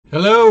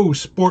Hello,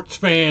 sports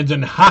fans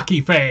and hockey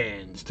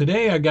fans.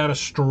 Today I got a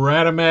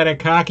Strat-O-Matic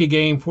hockey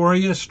game for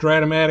you,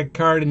 Strat-O-Matic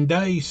card and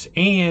dice,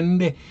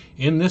 and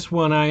in this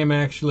one I am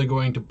actually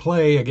going to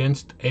play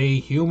against a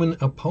human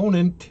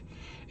opponent,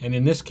 and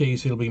in this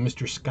case it'll be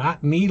Mr.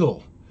 Scott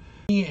Needle.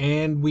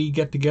 And we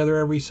get together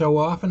every so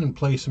often and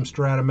play some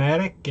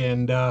Strat-O-Matic,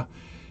 and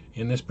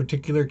in this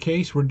particular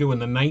case we're doing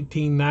the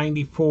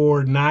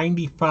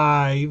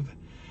 1994-95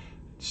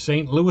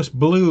 St. Louis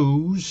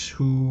Blues,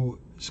 who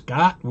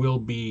Scott will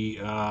be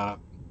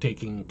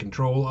taking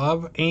control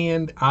of,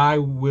 and I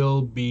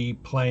will be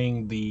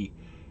playing the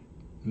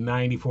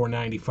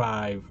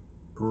 94-95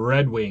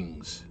 Red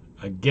Wings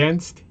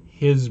against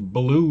his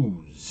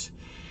Blues.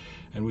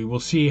 And we will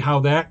see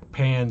how that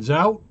pans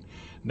out.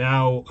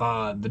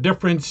 Now, the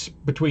difference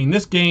between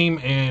this game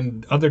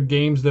and other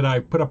games that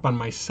I've put up on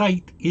my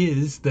site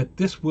is that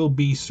this will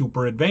be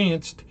super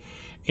advanced,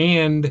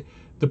 and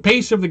the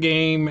pace of the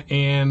game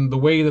and the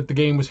way that the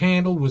game was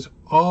handled was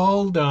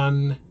all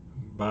done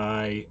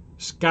by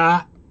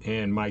Scott,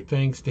 and my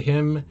thanks to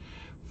him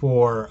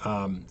for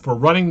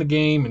running the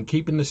game and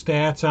keeping the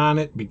stats on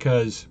it,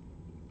 because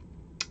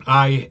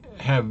I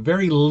have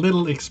very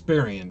little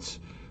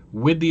experience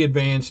with the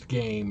advanced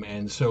game,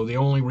 and so the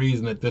only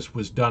reason that this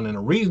was done in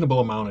a reasonable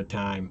amount of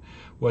time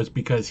was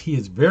because he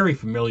is very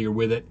familiar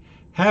with it,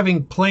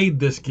 having played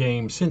this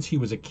game since he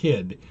was a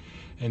kid.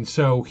 And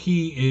so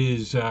he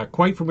is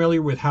quite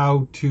familiar with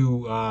how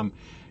to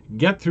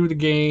get through the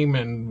game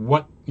and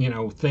what,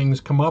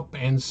 things come up.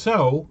 And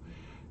so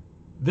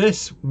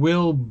this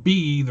will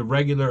be the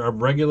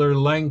regular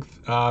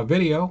length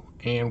video,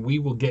 and we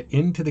will get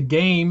into the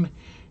game,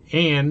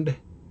 and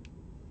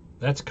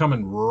that's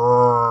coming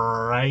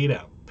right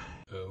up.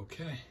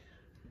 Okay,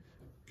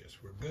 guess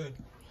we're good.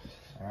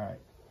 All right,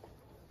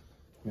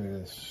 I'm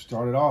gonna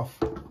start it off.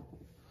 I'm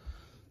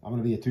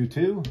gonna be a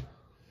 2-2.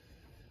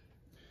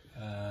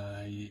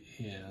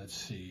 Yeah, let's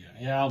see.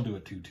 Yeah, I'll do a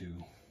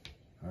 2-2.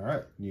 All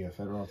right, you got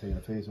Fedorov taking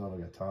a face off. I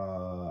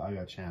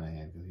got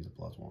Shanahan because he's a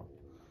 +1.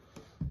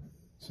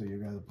 So you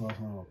got a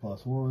 +1, a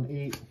 +1,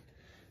 8.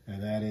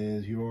 And that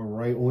is your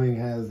right wing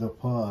has the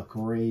puck.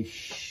 Ray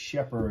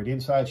Shepard.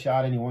 Inside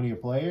shot, any one of your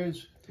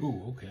players.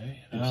 Ooh,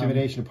 okay.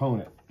 Intimidation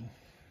opponent.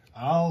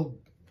 I'll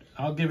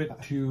give it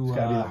to... It's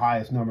got to be the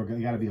highest number.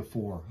 You got to be a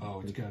 4.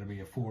 Oh, it's got to be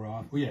a 4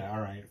 off. Well, yeah,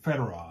 all right.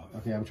 Fedorov.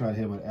 Okay, I'm trying to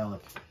hit him with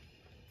Alec.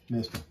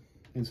 Missed him.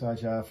 Inside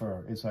shot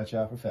for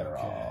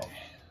Fedorov.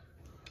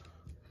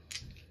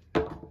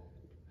 Okay.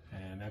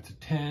 And that's a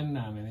 10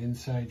 on an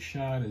inside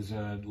shot, is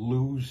a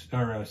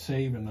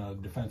save in the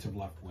defensive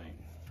left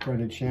wing.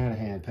 Brendan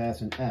Shanahan,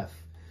 passing F.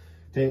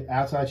 Take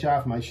outside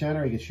shot for my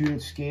center. He can shoot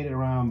it, skate it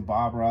around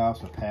Bob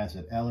Ross, or pass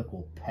it. Alec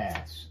will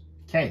pass.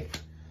 K.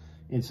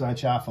 Inside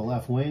shot for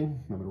left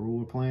wing. Remember the rule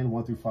we're playing.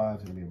 1 through 5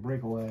 is going to be a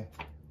breakaway.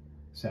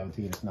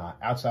 17 is not.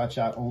 Outside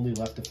shot only,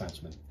 left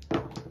defenseman.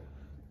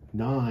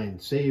 9,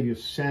 save your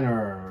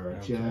center.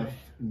 Okay. Jeff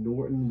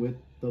Norton with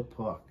the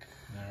puck.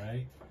 All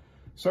right.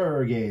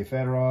 Sergei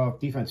Fedorov,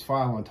 defense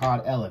foul on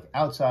Todd Ellick.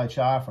 Outside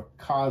shot for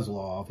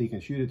Kozlov. He can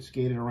shoot it,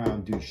 skate it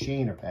around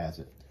Duchesne, or pass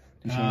it.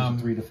 Duchesne's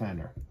a 3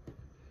 defender.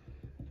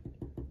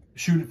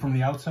 Shoot it from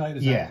the outside?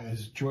 Is that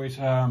his choice?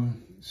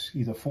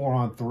 He's a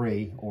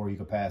 4-on-3, or you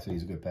can pass it.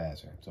 He's a good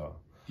passer. So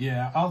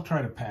yeah, I'll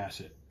try to pass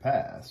it.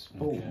 Pass.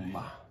 Okay. Boom.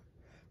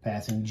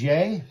 Passing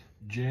J.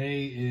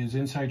 J is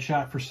inside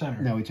shot for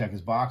center. Now we check his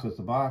box. What's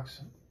the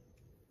box?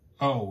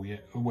 Oh, yeah.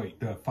 Wait,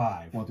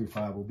 5. 1 through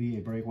 5 will be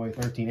a breakaway.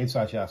 13,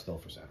 inside shot still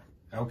for center.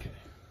 Okay.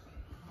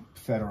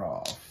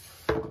 Fedorov.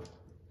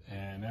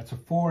 And that's a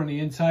 4 on the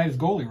inside is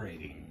goalie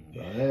rating.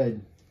 Go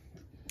ahead.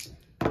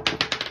 Ooh,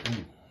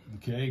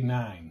 okay,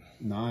 9.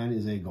 9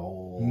 is a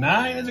goal.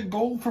 9 is a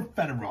goal for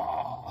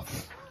Fedorov.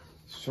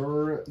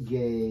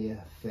 Sergei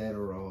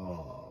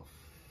Fedorov.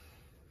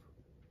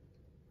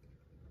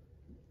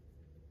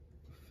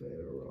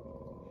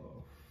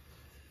 Fedorov.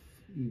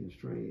 Even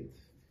strength.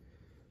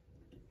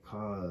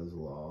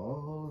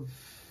 Kozlov.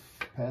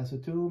 Pass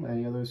it to him.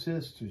 Any other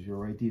assists? Is your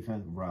right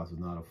defense? Rouse is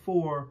not a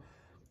 4.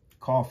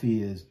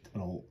 Coffey's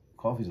an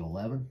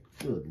 11.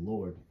 Good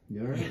Lord.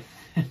 You all right?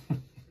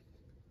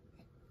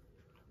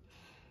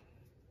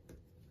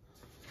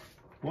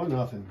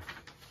 1-0.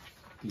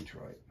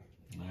 Detroit.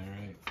 All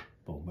right.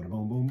 Boom, bada,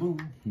 boom, boom, boom.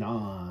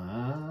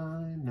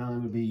 9.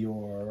 9 would be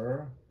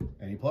your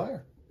any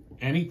player.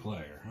 Any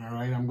player. All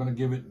right. I'm going to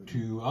give it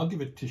to. I'll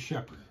give it to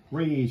Shepard.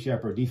 Ray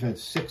Shepard,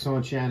 defense 6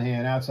 on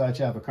Shanahan, outside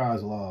shot for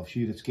Kozlov.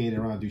 Shoot it, skate it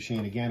around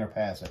Duchesne again, or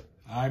pass it.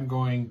 I'm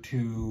going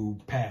to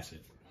pass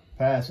it.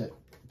 Pass it.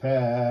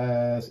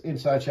 Pass.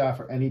 Inside shot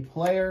for any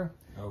player.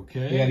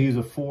 Okay. You got to use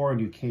a 4,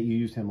 and you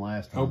used him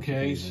last time.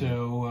 Okay,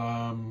 so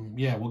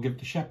yeah, we'll give it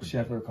to Shepard.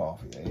 Shepard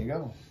Coffee. There you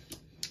go.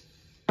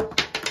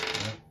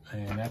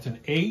 And that's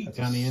an 8 that's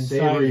on the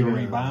inside.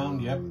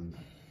 Rebound. Yep.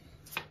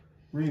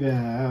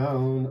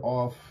 Rebound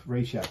off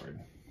Ray Shepard.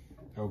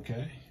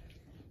 Okay.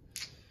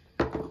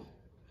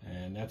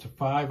 And that's a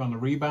 5 on the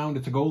rebound.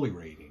 It's a goalie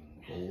rating.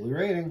 Goalie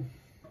rating.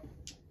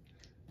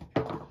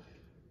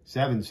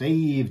 7,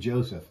 save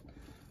Joseph.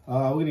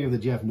 We're going to give the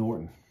Jeff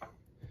Norton.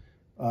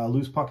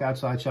 Loose puck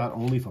outside shot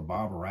only for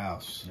Bob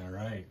Rouse. All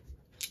right.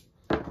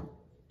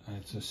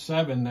 It's a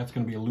 7. That's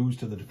going to be a lose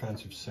to the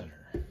defensive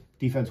center.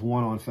 Defense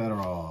 1 on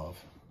Fedorov.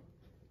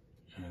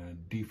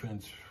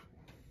 Defense.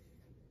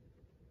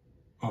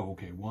 Oh,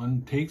 okay.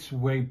 1 takes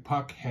away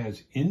puck,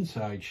 has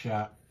inside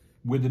shot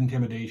with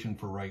intimidation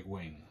for right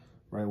wing.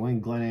 Right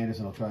wing, Glenn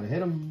Anderson will try to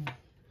hit him.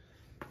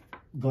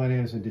 Glenn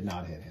Anderson did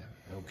not hit him.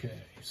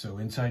 Okay. So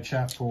inside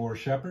shot for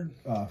Shepard?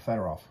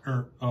 Fedorov.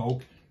 Oh,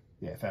 okay.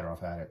 Yeah, Fedorov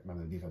had it.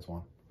 Remember the defense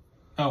 1.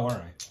 Oh, all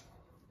right.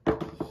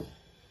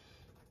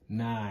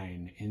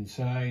 9.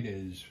 Inside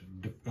is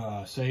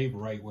save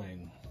right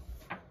wing.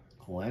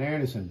 Glenn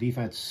Anderson,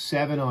 defense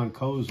 7 on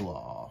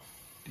Kozlov.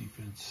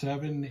 Defense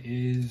 7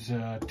 is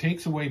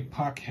takes away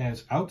puck,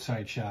 has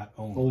outside shot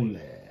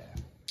only.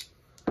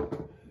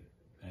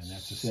 And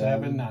that's a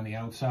 7. On the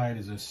outside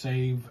is a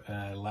save,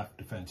 left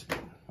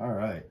defenseman. All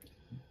right.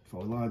 For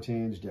a line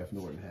change, Jeff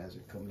Norton has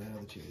it coming out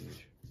of the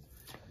change.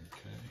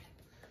 Okay.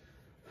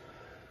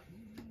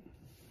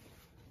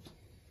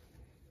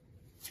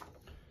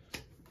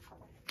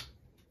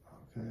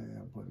 Okay,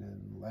 I'm putting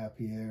in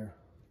Lapierre,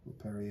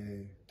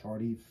 LePerrier,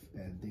 Tardif,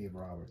 and Dave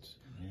Roberts.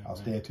 Yeah, I'll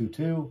stay at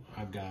 2-2.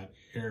 I've got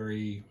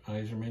Ari,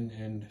 Iserman,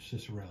 and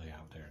Cicerelli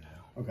out there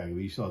now. Okay,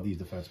 well, you saw these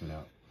defensemen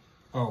out.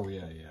 Oh,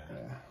 yeah.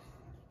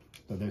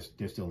 So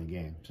they're still in the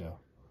game, so.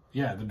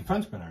 Yeah, the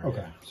defensemen are.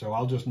 Okay. Yeah. So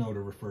I'll just know to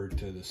refer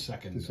to the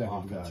second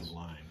offensive guys.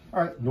 line.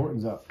 All right,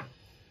 Norton's up.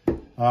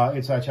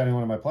 Inside shotting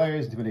one of my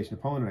players, intimidation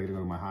opponent. I got to go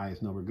to my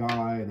highest number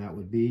guy, and that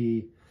would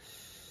be,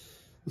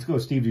 let's go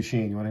with Steve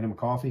Duchesne. You want to hit him a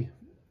coffee?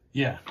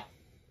 Yeah.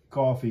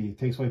 Coffee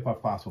takes away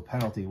puck possible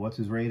penalty. What's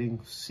his rating?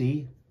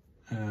 C?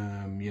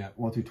 Yeah.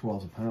 1 through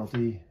 12 is a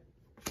penalty.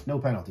 No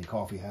penalty.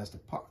 Coffee has the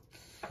puck.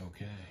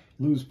 Okay.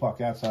 Lose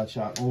puck outside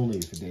shot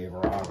only for Dave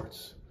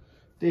Roberts.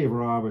 Dave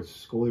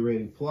Roberts, goalie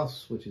rating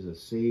plus, which is a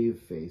save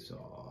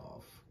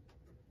face-off.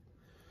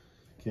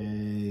 Okay,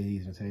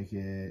 he's gonna take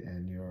it,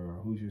 and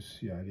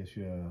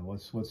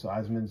what's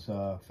Eisman's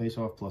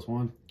face-off plus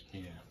 1?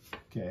 Yeah.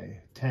 Okay,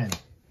 10.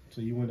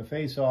 So you win the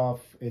face-off.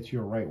 It's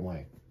your right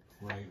wing.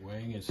 Right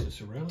wing is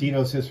Cicerelli.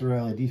 Dino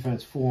Cicerelli,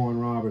 defense 4 on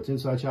Roberts.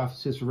 Inside shot for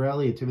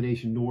Cicerelli,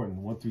 intimidation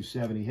Norton. 1 through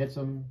 7, he hits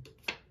him.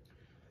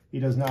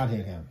 He does not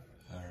hit him.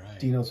 All right.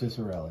 Dino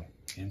Cicerelli.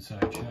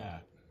 Inside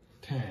shot.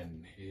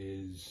 10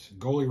 is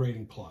goalie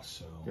rating plus.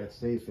 So That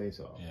stays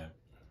face off. yeah.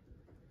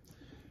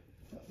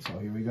 So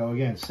here we go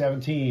again.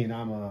 17.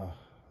 I'm a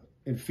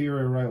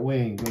inferior right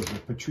wing. Goes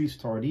with Patrice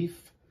Tardif.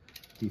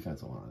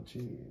 Defensive line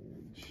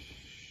change.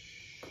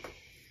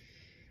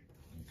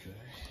 Okay.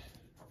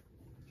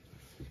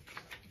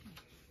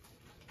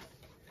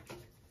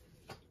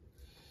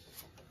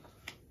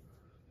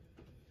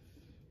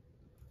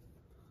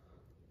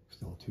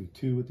 Still a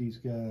 2-2 with these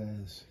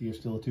guys. You're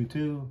still a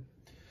 2-2.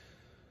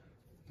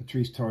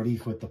 Patrice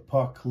Tardif with the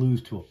puck.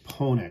 Lose to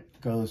opponent.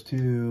 Goes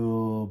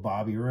to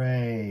Bobby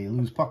Ray.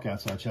 Lose puck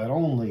outside shot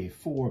only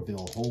for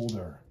Bill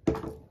Holder.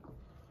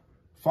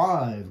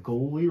 5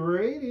 goalie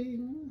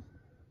rating.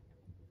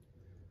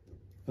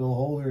 Bill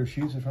Holder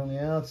shoots it from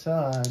the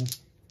outside.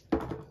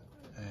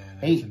 And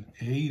 8. An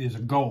 8 is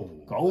a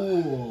goal.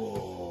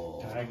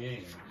 Goal. Tie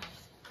game.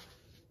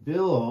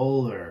 Bill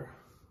Holder.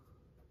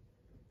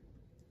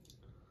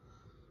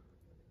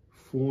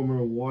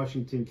 Former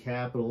Washington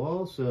Capital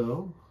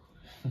also.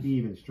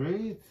 Even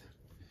strength.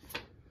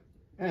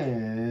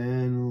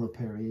 And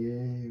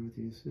LePerrier with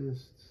the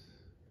assists.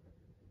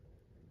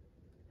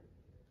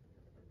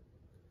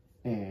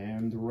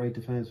 And the right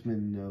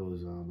defenseman, no,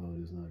 Zombo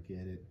does not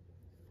get it.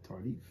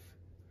 Tardif.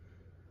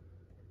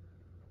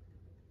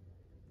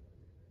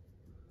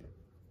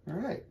 All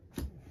right.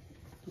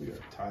 We got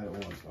tied at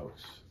 1,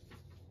 folks.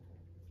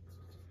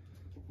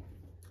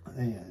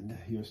 And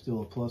you're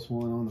still a +1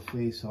 on the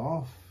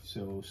face-off.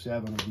 So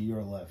 7 will be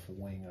your left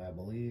wing, I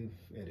believe.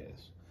 It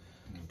is.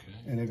 Okay.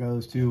 And it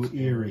goes to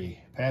Erie.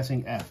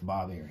 Passing F,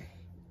 Bob Erie.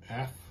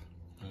 F.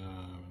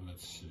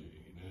 Let's see.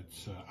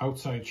 That's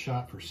outside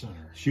shot for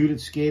center. Shoot it,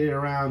 skate it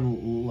around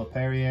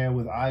LePerrier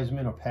with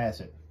Eisman, or pass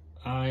it.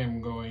 I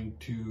am going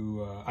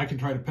to. I can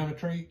try to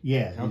penetrate.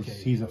 Yeah. Okay.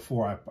 He's a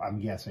 4, I'm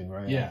guessing,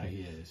 right? Yeah,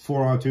 he is.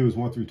 4 on 2 is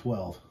 1 through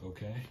 12.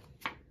 Okay.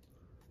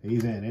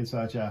 He's in.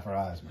 Inside shot for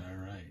Eisman. All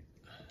right.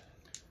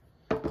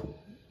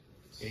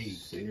 8.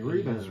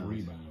 Rebound.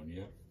 Rebound.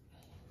 Yep.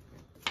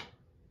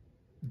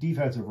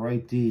 Defensive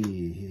right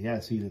D.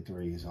 Yes, he's a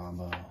 3.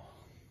 Zombo.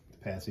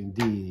 Passing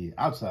D.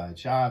 Outside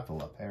shot for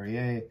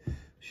LePerrier.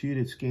 Shoot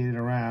it, skate it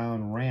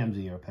around.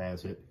 Ramsey, or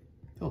pass it.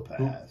 He'll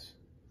pass.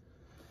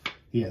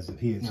 He has to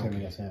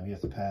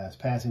pass.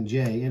 Passing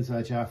J.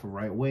 Inside shot for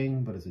right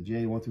wing, but it's a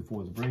J. 1 through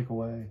 4 is a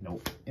breakaway.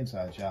 Nope.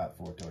 Inside shot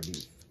for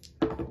Tardif.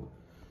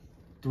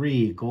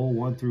 3. Goal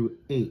 1 through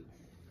 8.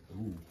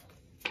 Ooh.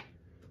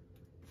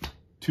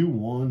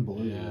 2-1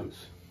 Blues. Yeah.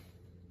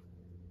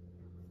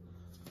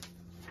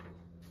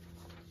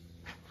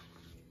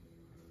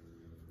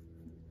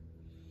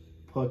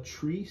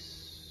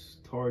 Patrice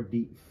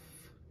Tardif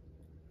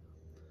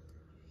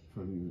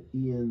from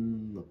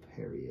Ian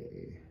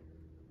LePerrier.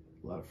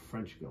 A lot of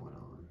French going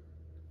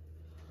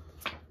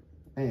on.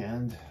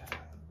 And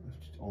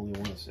only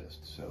 1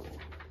 assist. So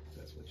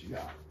that's what you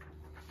got.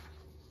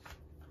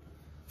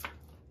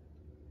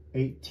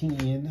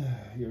 18,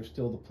 you're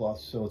still the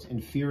plus, so it's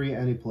inferior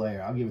any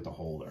player. I'll give it to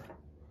Holder.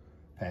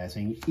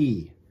 Passing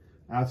E.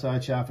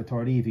 Outside shot for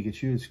Tardif. He can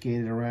shoot,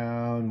 skate it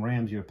around.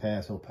 Ramsey or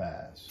pass, he'll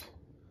pass.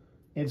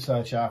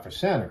 Inside shot for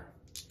center.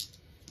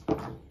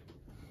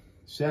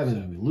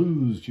 7,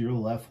 lose to your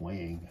left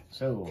wing.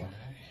 So Okay.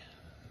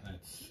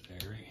 That's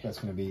airy. that's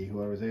going to be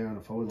whoever's there on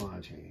the forward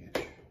line change.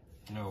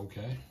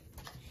 Okay.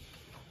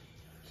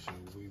 So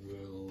we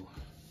will.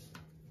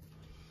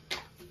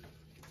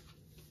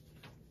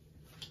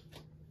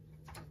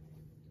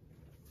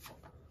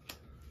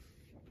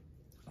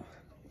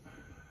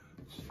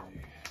 Let's see.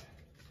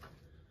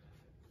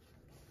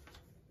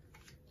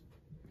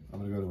 I'm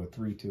going to go to a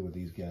 3-2 with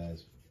these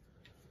guys.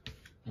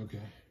 Okay.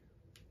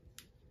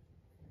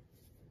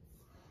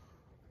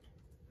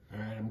 All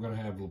right, I'm going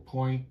to have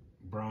LaPointe,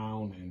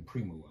 Brown, and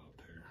Primo out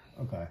there.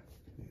 Okay.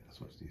 Yeah,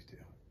 switch these two.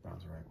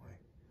 Brown's the right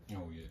way.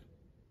 Oh, yeah.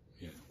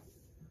 Yeah.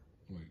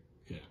 Wait,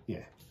 yeah.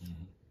 Yeah.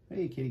 Mm-hmm.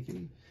 Hey,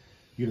 kitty.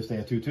 You going to stay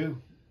at 2-2?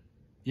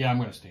 Yeah, I'm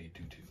going to stay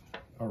at 2-2.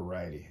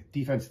 Alrighty.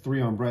 Defense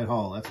 3 on Brett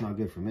Hall. That's not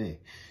good for me.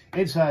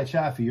 Inside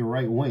shot for your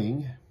right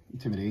wing.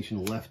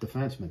 Intimidation, left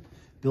defenseman.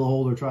 Bill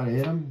Holder tried to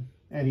hit him,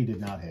 and he did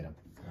not hit him.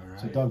 All right.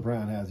 So Doug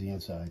Brown has the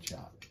inside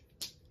shot.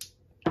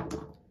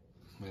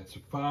 That's a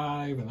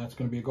 5, and that's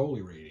going to be a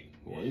goalie rating.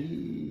 Boy,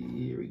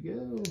 here we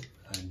go.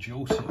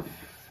 Joseph.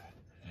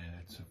 And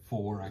it's a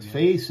 4, I guess.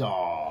 Face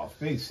off.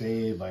 Big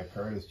save by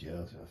Curtis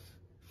Joseph.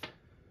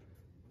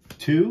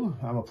 2.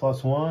 I'm a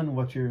 +1.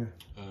 What's your...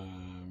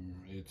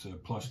 It's a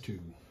 +2.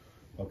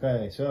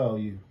 Okay, so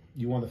you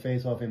want the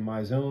face off in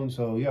my zone,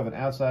 so you have an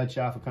outside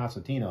shot for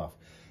Konstantinov.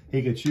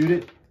 He could shoot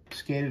it,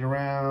 skate it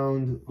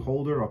around,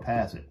 Holder, or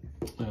pass it.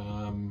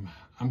 I'm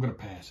going to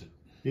pass it.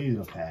 He's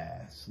going to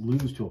pass.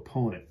 Lose to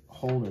opponent.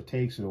 Holder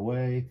takes it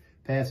away.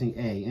 Passing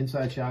A.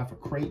 Inside shot for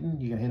Creighton.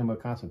 You can hit him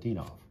with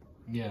Konstantinov.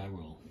 Yeah, I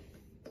will.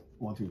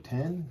 1 through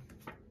 10.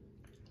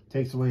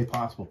 Takes away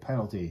possible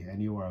penalty,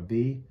 and you are a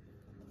B.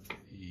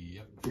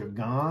 Yep. You're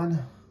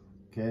gone.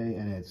 Okay,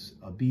 and it's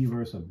a B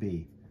versus a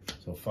B.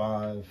 So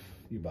 5,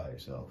 you by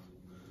yourself.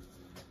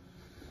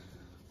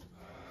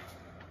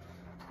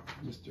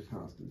 Mr.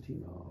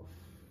 Konstantinov.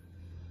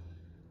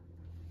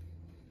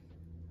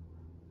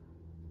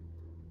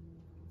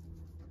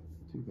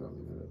 Two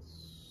penalty minutes.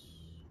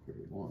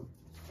 Period 1.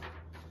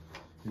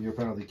 And your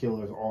penalty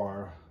killers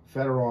are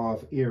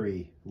Fedorov,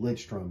 Erie,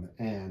 Lidstrom,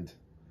 and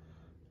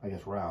I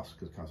guess Rouse,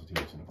 because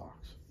Konstantinov's in the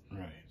box.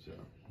 Right. So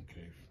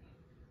Okay.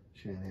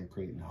 Shanahan,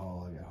 Creighton,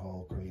 Hall. I got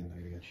Hall, Creighton.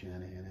 I got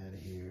Shanahan out of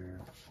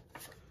here.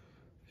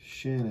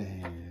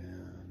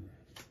 Shanahan.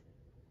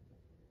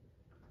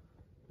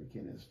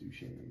 McKinnis,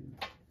 Duchesne.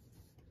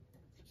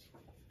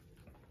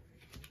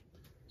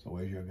 So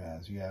where's your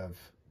guys? You have...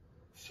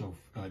 So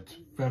it's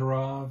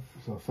Fedorov.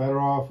 So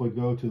Fedorov would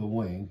go to the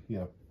wing. You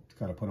know,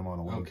 kind of put him on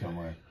the wing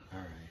somewhere. All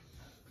right.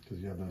 Because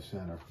you have no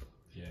center.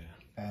 Yeah.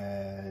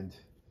 And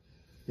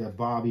you have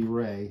Bobby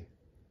Ray.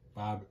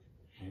 Bob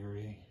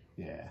Erie.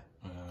 Yeah.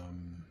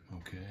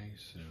 Okay,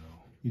 so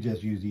You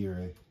just used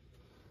Erie.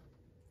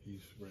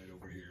 he's right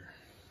over here.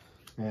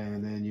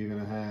 And then you're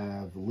going to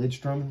have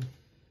Lidstrom.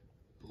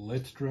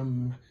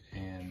 Lidstrom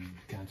and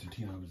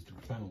Konstantinov is the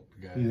penalty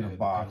guy. He's in a had the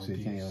box, so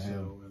you penalties, can't have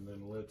him. And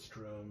then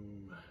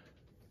Lidstrom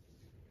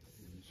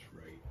is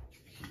right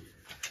here.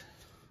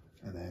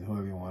 And then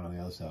whoever you want on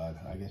the other side.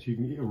 I guess you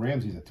can.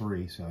 Ramsey's a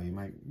 3, so you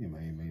may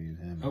use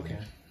him. Okay.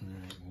 All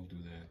right, we'll do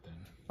that then.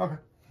 Okay.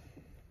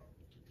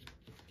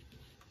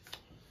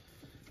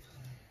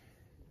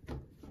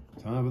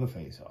 Time for the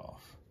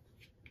face-off.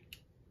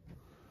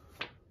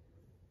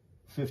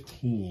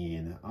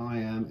 15. I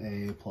am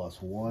a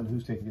 +1.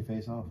 Who's taking your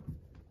face-off?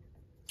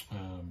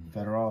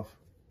 Fedorov?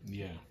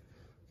 Yeah.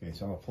 Okay,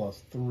 so I'm a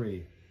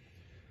 +3.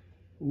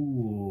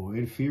 Ooh,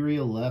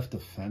 inferior left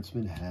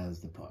defenseman has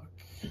the puck.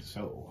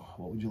 So,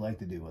 what would you like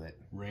to do with it?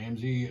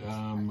 Ramsey,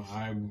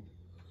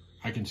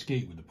 I can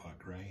skate with the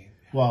puck, right?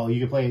 Well,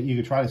 you could play it. You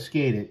could try to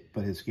skate it,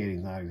 but his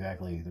skating's not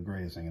exactly the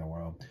greatest thing in the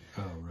world.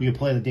 Oh, right. You can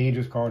play the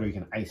dangerous card, or you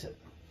can ice it.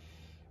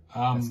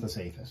 That's the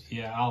safest.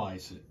 Yeah, I'll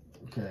ice it.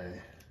 Okay.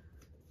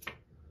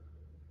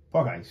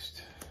 Puck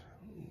iced.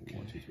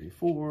 1, 2, 3,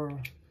 4.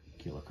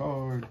 Kill a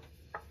card.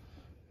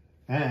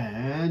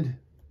 And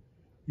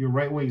your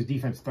right wing's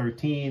defense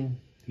 13.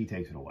 He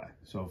takes it away.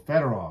 So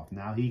Fedorov,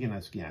 now he can,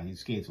 he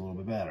skates a little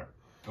bit better.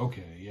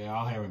 Okay, yeah,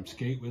 I'll have him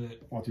skate with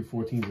it. 1 through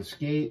 14 is a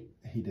skate.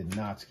 He did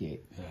not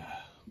skate.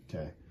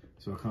 Okay.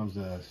 So it comes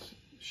to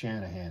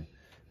Shanahan.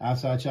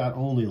 Outside shot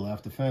only,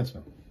 left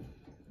defenseman.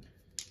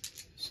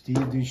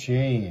 Steve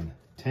Duchesne,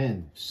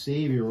 10.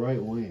 Save your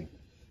right wing.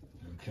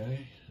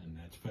 Okay, and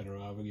that's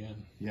Fedorov again.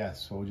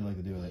 Yes. What would you like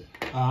to do with it?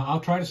 I'll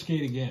try to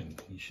skate again.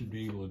 He should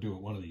be able to do it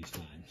one of these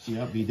times.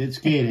 Yep, he did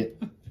skate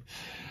it.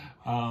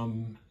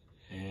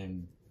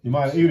 And you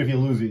might, even if you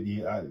lose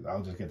it,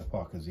 I'll just get the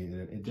puck because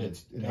it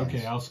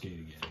okay, I'll skate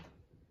again.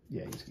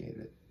 Yeah, he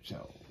skated it.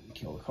 So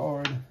kill the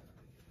card,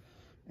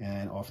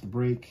 and off the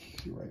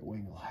break, your right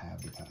wing will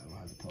have the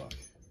puck.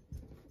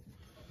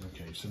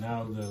 Okay, so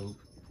now the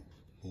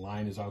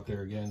line is out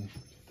there again.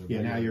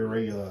 Yeah, now your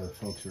regular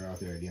folks are out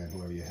there again,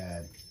 whoever you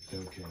had.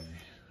 Okay.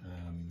 I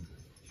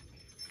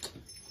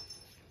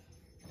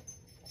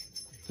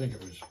think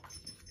it was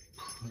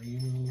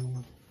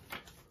Primo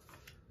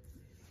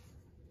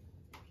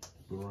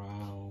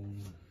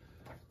Brown.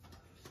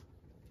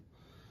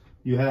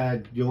 You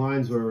had, your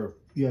lines were,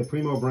 you had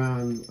Primo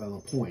Brown on the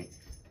point.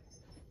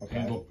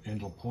 Okay.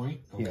 And Point?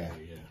 Okay, Yeah.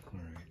 Yeah. All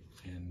right.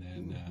 And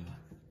then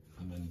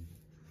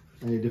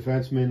And your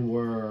defensemen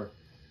were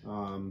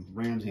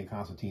Ramsey and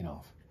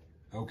Konstantinov.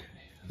 okay.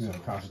 You know,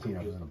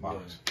 Konstantinov was in a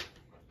box.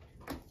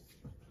 Yeah.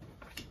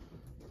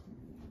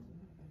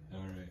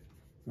 All right.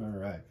 All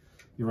right.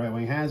 Your right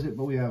wing has it,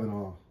 but we have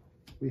a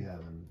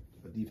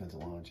defensive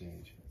line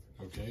change.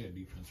 Okay, a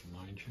defensive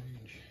line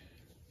change.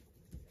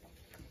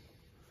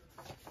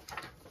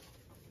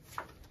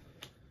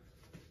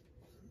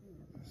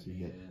 So you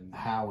get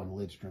Howe and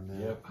Lidstrom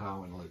there. Yep,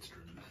 Howe and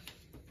Lidstrom.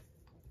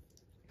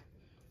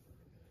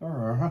 All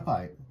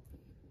right.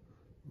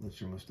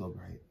 Lidstrom was still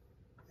great.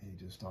 He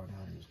just started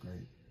out. He was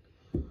great.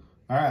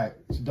 All right.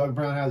 So Doug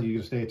Brown has you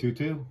going to stay at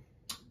 2-2?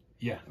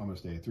 Yeah. I'm going to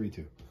stay at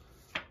 3-2.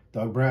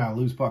 Doug Brown,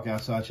 loose puck,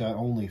 outside shot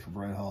only for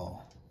Brett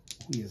Hull.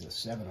 He has a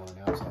 7 on an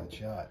outside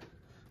shot.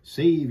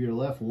 Save your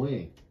left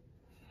wing.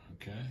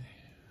 Okay.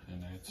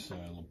 And that's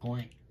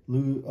LaPointe.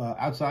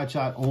 Outside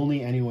shot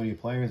only, any one of your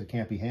players. It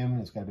can't be him.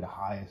 It's got to be the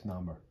highest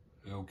number.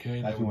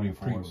 Okay, That's that would be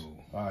Primo.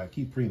 All right,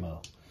 keep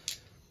Primo.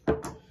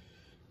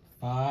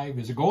 5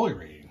 is a goalie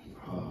rating.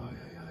 Oh, yeah.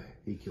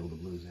 He killed the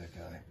Blues, that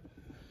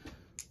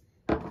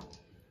guy.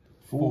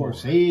 4,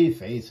 save,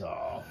 face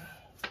off.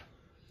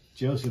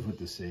 Joseph with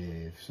the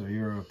save. So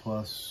you're going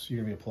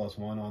to be a +1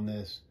 on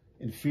this.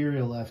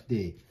 Inferior left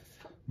D.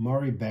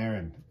 Murray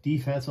Barron.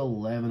 Defense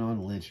 11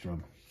 on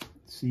Lidstrom.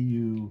 See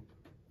you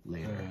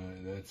later.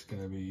 That's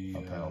going to be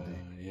a penalty.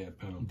 Yeah,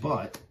 penalty.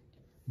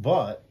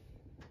 But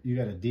you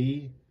got a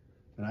D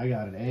and I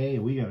got an A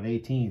and we got an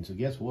 18. So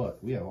guess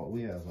what? We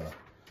have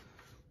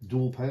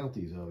dual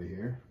penalties over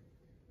here.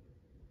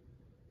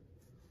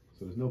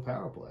 So there's no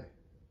power play.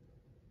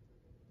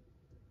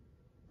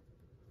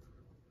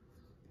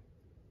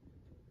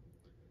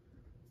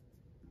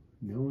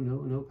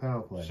 No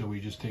power play. So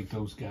we just take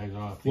those guys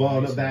off.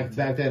 Well, no, back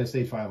then it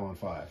stayed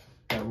 5-on-5.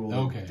 That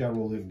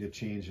rule didn't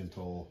change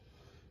until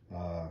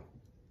 05-06,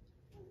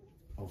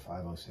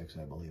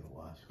 I believe it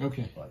was.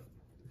 Okay.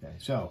 Okay.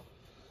 So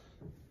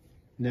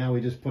now we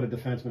just put a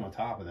defenseman on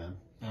top of them.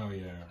 Oh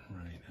yeah,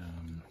 right.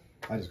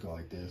 I just go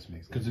like this,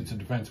 because it's a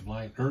defensive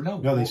line. Or no?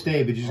 No, they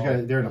stay, but you just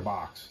got they're in a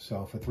box.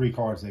 So for 3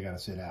 cards, they got to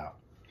sit out.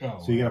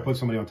 Oh. So you got to put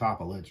somebody on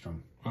top of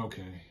Lidstrom.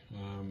 Okay.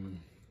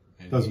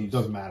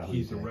 Doesn't matter who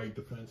he's the right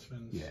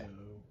defenseman. Yeah.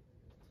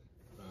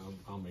 So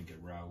I'll make it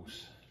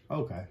Rouse.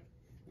 Okay.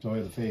 So we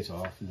have the face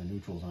off in the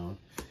neutral zone.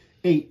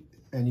 8,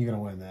 and you're going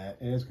to win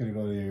that. And it's going to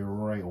go to your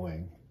right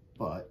wing.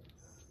 But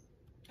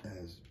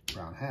as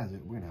Brown has it,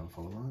 we're going to have a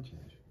forward line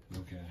change.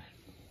 Okay.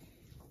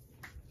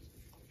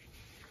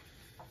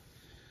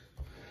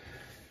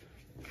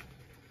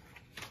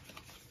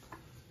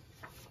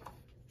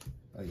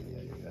 Yeah.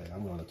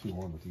 I'm going to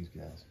 2-1 with these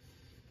guys.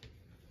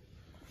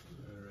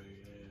 All right,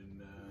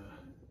 and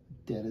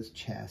Dennis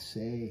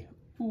Chassé.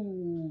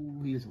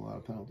 Ooh, he has a lot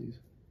of penalties.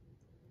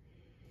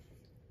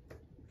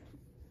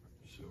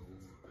 So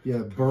yeah,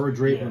 Burr,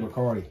 Draper, and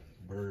McCarty.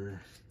 Burr,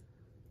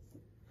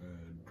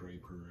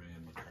 Draper,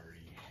 and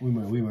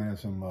McCarty. We might have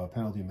some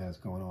penalty mess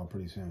going on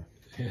pretty soon.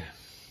 Yeah.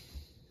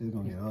 It's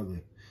going to get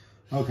ugly.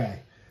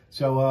 Okay.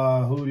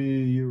 So who do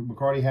you?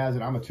 McCarty has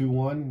it. I'm a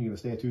 2-1. You gonna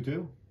stay at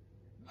 2-2?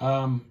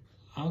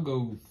 I'll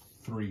go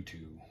 3-2.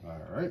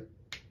 All right.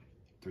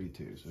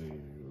 3-2.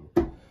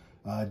 So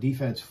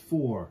defense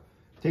 4.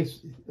 Takes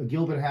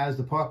Gilbert has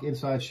the puck,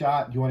 inside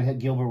shot. Do you want to hit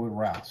Gilbert with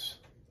Rouse?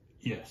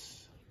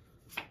 Yes.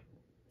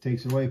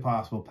 Takes away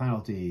possible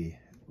penalty.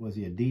 Was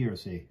he a D or a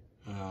C?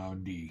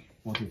 D.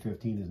 1 through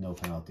 15 is no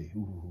penalty.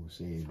 Ooh,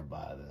 saved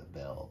by the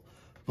bell.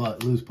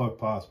 But loose puck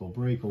possible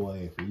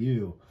breakaway for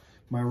you.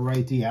 My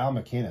right D, Al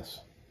McInnes.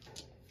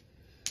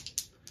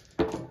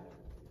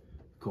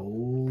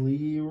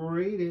 Goalie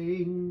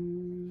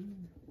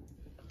rating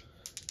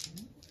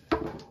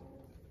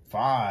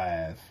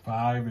 5.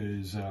 5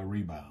 is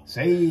rebound.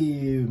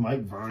 Save,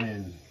 Mike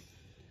Vernon.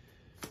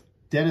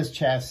 Dennis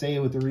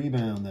Chassé with the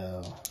rebound,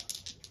 though.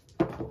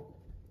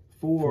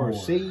 4,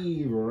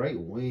 save, right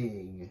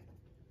wing.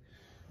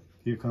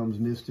 Here comes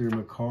Mr.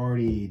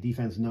 McCarty.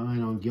 Defense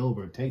 9 on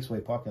Gilbert. Takes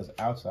away puck as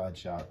outside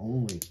shot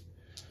only.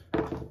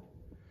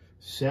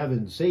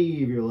 7,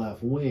 save your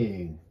left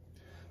wing.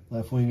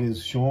 Left wing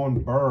is Sean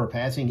Burr.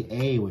 Passing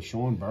A with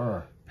Sean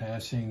Burr.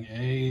 Passing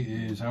A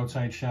is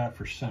outside shot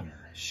for center.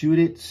 Shoot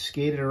it,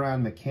 skate it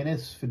around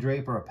McInnes for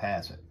Draper, or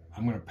pass it?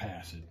 I'm going to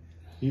pass it.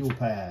 He will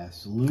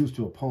pass. Lose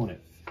to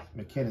opponent.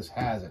 McInnes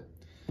has it.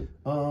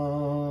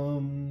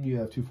 You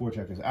have 2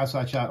 forecheckers.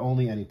 Outside shot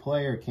only, any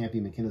player. It can't be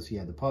McInnes. He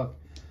had the puck.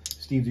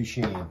 Steve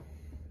Duchesne.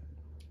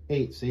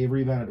 8, save,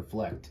 rebound, or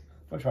deflect.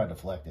 I'll try to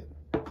deflect it.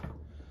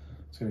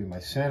 It's going to be my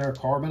center,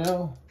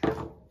 Carbonell.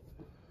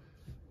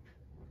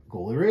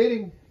 Goalie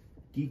rating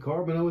Guy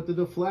Carbonneau with the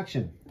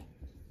deflection.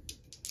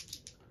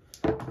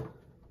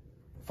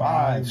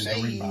 5,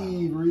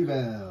 save,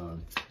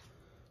 rebound.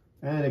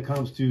 And it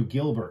comes to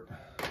Gilbert.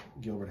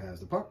 Gilbert has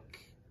the puck.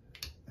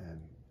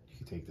 And you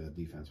can take the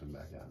defenseman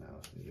back out now.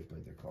 They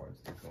played their cards.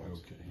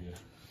 Okay, yeah.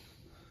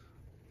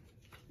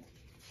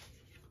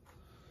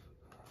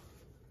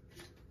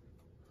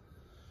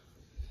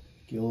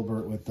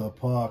 Gilbert with the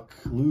puck.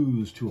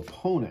 Lose to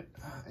opponent.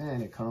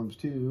 And it comes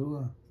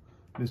to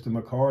Mr.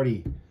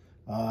 McCarty.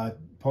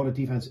 Opponent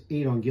defense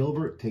 8 on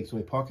Gilbert. Takes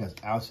away puck. Has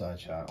outside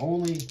shot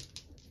only.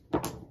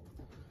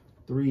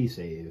 3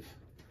 save.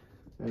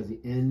 That is the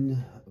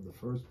end of the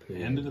first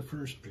period. End of the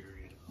first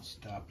period. I'll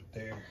stop it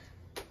there.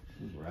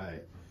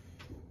 Right.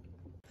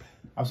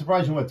 I'm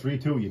surprised you went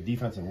 3-2 with your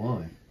defensive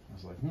line. I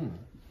was like,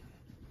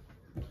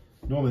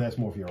 Normally that's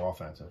more for your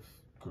offensive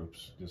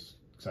groups, just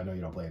because I know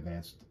you don't play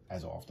advanced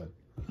as often.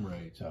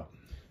 Right. So,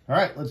 all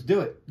right, let's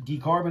do it. Guy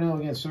Carbonneau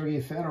against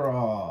Sergei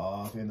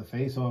Fedorov in the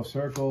face-off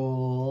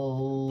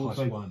circle. Plus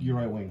like 1. Your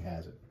right wing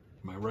has it.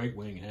 My right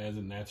wing has it,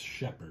 and that's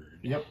Shepard.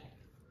 Yep.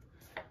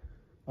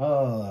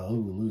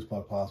 Loose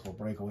puck possible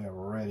breakaway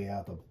already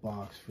out the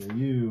box for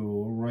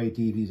you. Right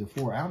deep, he's a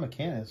 4. Al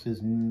McCannis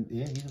is,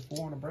 he's a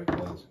 4 on the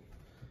breakaways.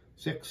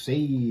 6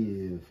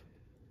 save.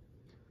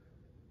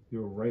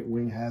 Your right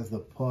wing has the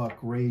puck.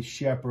 Ray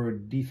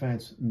Shepard,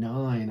 defense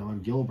 9 on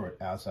Gilbert.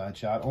 Outside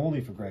shot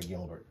only for Greg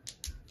Gilbert.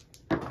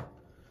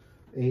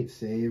 8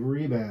 save,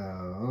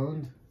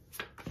 rebound.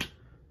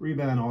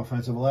 Rebound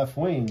offensive left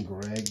wing,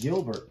 Greg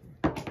Gilbert.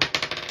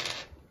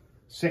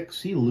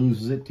 6, he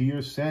loses it to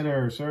your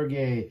center,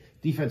 Sergey.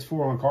 Defense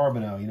 4 on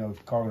Carbonneau. You know,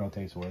 Carbonneau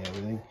takes away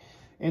everything.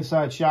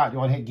 Inside shot, you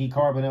want to hit Guy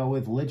Carbonneau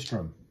with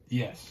Lidstrom.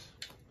 Yes.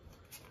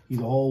 He's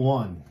a hole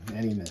 1,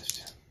 and he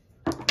missed.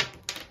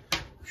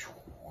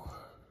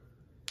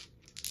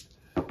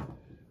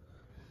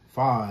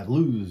 5,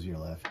 lose your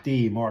left.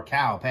 D,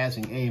 Markow,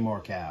 passing A,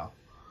 Markow.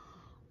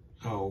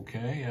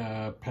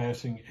 Okay,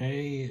 passing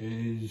A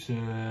is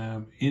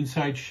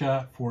inside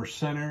shot for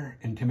center,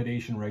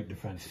 intimidation right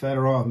defense.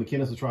 Fedorov,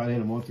 McInnes will try to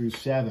hit him 1 through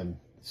 7.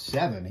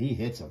 7, he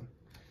hits him.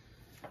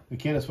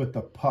 McInnes with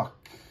the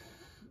puck.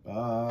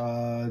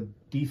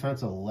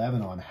 Defense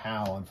 11 on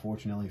Howe,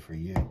 unfortunately for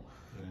you.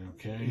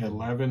 Okay,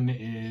 11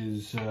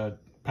 is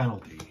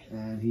penalty.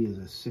 And he is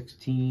a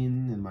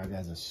 16, and my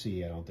guy's a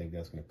C. I don't think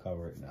that's going to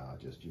cover it. No,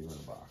 just you in the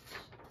box.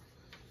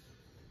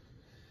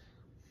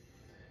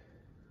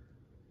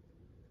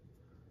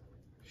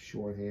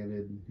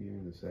 Short-handed here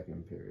in the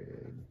second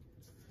period.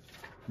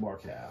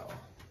 Markow.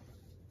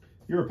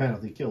 Your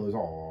penalty killers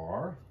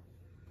are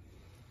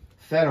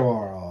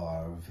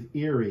Fedorov,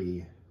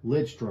 Erie,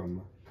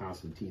 Lidstrom,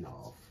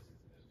 Konstantinov.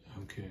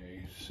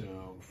 Okay,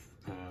 so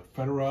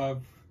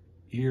Fedorov,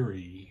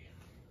 Erie,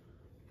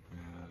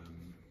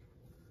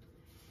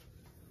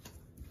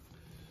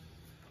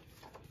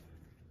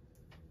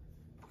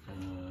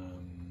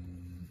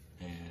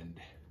 and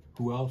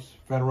who else?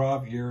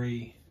 Fedorov,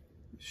 Erie,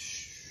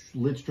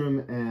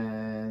 Lidstrom,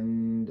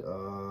 and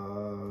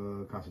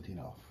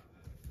Konstantinov.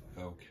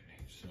 Okay,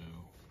 so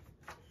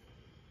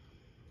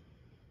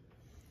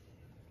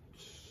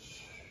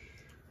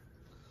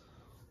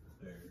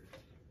there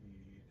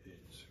he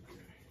is.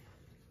 Okay,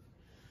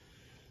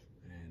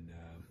 and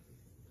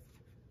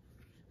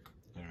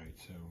all right,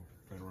 so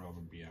Fedorov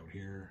would be out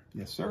here.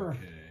 Yes, sir.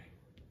 Okay.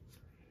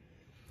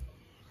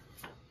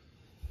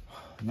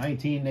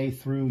 19, they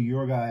threw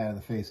your guy out of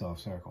the face-off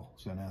circle.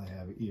 So now they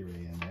have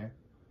Erie in there.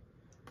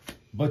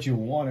 But you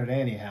won it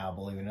anyhow,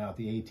 believe it or not,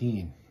 the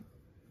 18.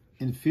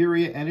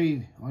 Inferior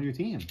entry on your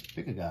team.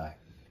 Pick a guy.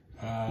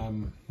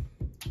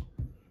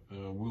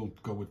 We'll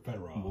go with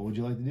Fedorov. What would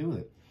you like to do with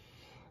it?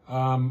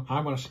 I'm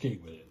going to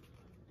skate with it.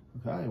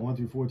 Okay, 1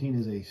 through 14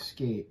 is a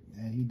skate.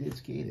 And he did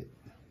skate it.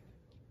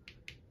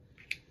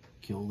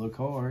 Kill the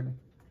card.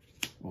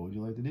 What would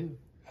you like to do?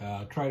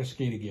 Try to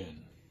skate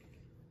again.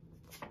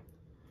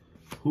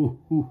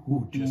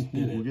 Just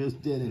did it.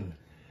 Just did it.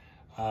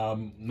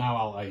 Now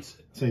I'll ice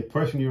it. Say,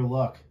 pressing your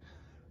luck.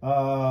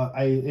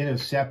 I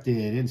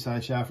intercepted.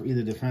 Inside shot for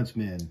either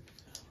defenseman.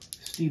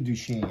 Steve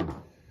Duchesne.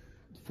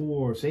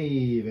 4,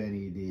 save,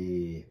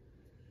 NED.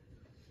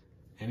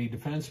 Any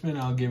defenseman,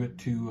 I'll give it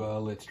to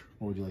Lidstrom.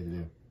 What would you like to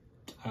do?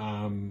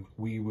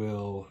 We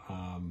will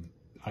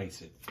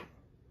ice it.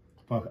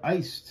 Puck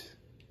iced.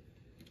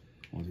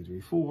 1, 2, 3,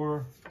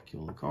 4.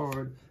 Kill the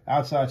card.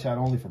 Outside shot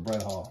only for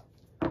Brett Hall.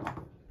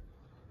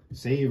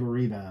 Save or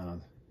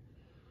rebound.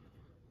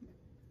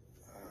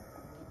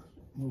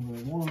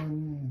 Moving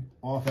 1.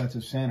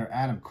 Offensive center,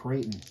 Adam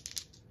Creighton.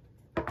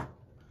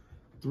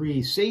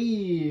 3,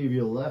 save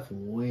your left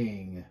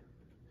wing.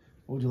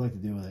 What would you like to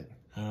do with it?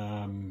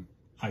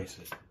 Ice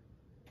it.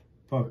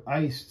 Puck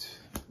iced.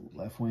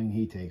 Left wing,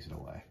 he takes it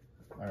away.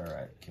 All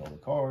right, kill the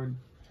card.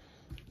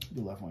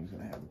 The left wing's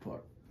going to have the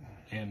puck.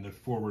 And the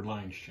forward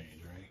lines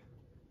change, right?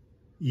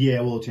 Yeah,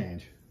 we'll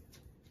change.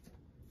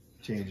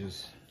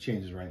 Changes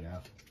right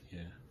now. Yeah.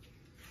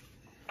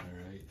 All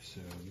right, so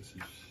this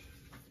is...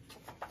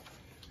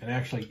 And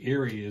actually,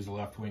 Erie is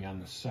left wing on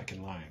the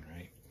second line,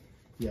 right?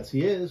 Yes,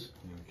 he is.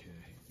 Okay.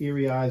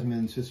 Erie,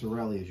 Eisman,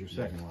 Cicerelli is your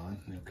second line.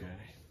 Okay.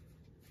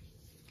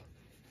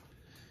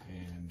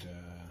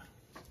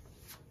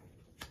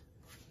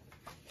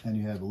 And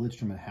you have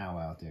Lidstrom and Howe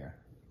out there.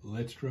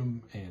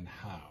 Lidstrom and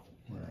Howe.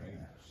 All Yeah. right.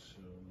 So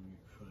let me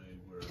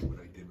find what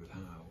I did with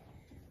Howe.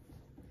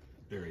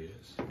 There he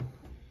is.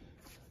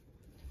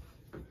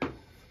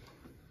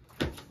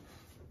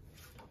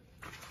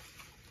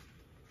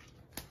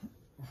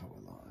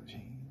 Forward line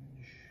change.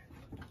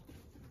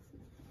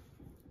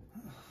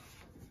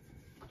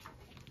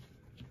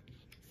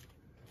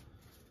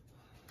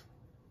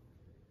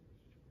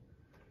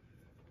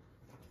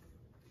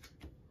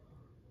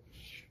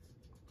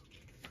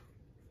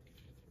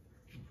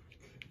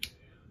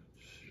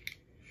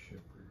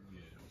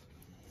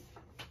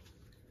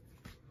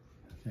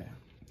 Yeah.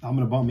 I'm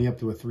gonna bump me up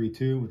to a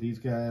 3-2 with these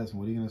guys. And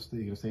what are you gonna stay?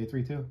 You gonna stay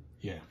 3-2?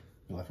 Yeah.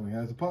 Your left wing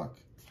has the puck.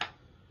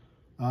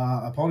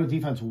 Opponent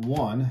defense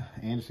 1.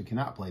 Anderson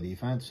cannot play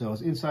defense, so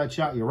it's inside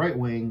shot. Your right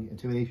wing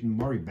intimidation.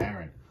 Murray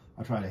Barron.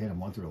 I'll try to hit him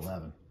 1 through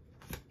 11.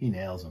 He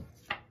nails him.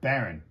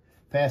 Barron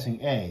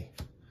passing A.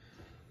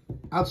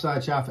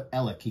 Outside shot for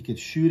Ellick. He could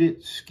shoot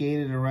it, skate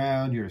it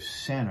around your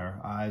center.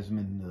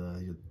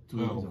 Eisman,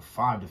 he's a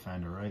 5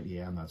 defender, right?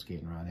 Yeah, I'm not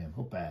skating around him.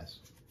 He'll pass.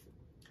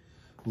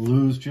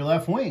 Lose to your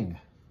left wing.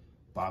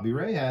 Bobby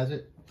Ray has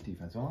it.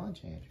 Defensive line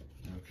change.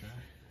 Okay.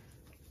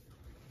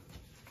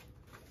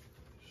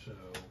 So,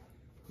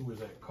 who was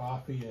that?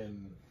 Coffee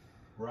and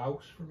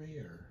Rouse for me,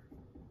 or?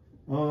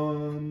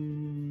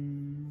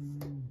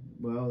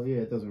 Well, yeah,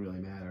 it doesn't really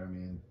matter. I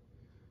mean,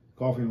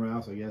 Coffee and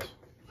Rouse, I guess.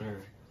 All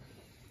right.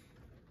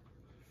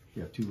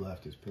 You have 2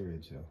 leftists,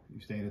 period. So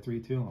you staying at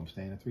 3-2. I'm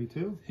staying at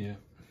 3-2. Yeah.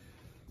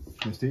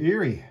 Mr.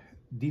 Erie,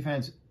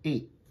 defense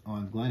 8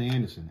 on Glenn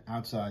Anderson.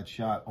 Outside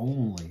shot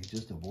only.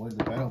 Just avoid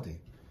the penalty.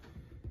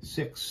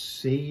 6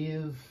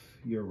 save.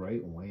 Your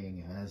right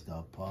wing has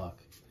the puck.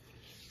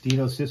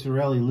 Dino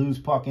Cicerelli, lose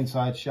puck,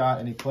 inside shot,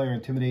 any player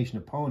intimidation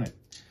opponent.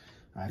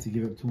 I have to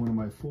give it to one of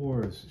my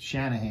 4s.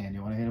 Shanahan,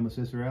 you want to hit him with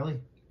Cicerelli?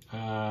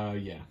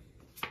 Yeah.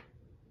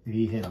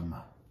 He hit him.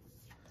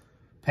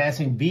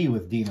 Passing B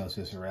with Dino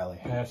Cicerelli.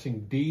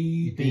 Passing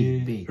B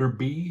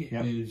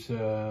Yep. is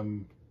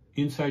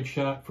inside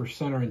shot for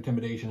center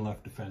intimidation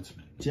left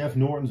defenseman. Jeff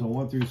Norton's a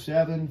 1 through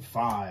 7.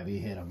 5, he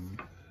hit him.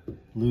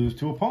 Lose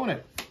to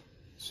opponent.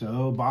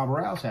 So Bob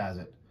Rouse has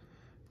it.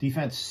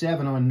 Defense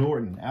 7 on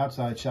Norton.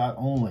 Outside shot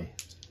only.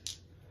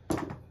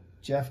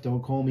 Jeff,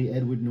 don't call me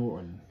Edward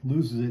Norton.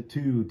 Loses it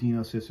to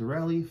Dino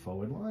Cicerelli.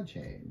 Forward line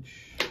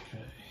change.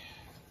 Okay.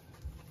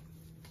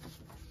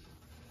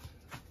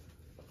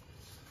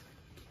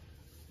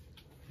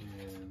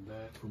 And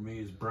that for me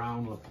is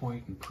Brown,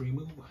 LaPointe, and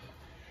Primo.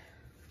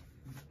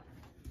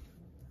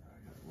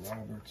 I got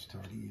Roberts,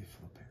 Tardif,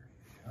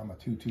 LaPerriere. I'm a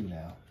 2-2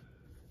 now.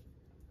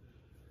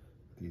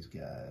 These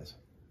guys.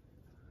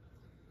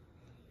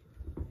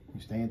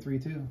 You staying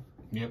 3-2?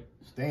 Yep.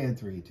 Staying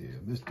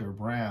 3-2. Mr.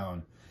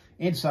 Brown.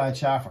 Inside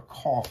shot for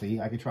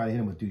Coffee. I could try to hit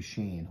him with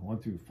Duchesne. 1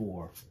 through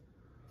 4.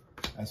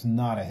 That's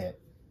not a hit.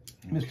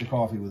 Mr.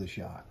 Coffee with a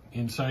shot.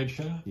 Inside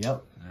shot?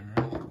 Yep.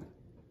 All right.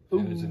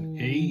 That is an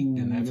 8,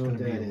 and that's going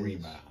to be a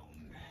rebound.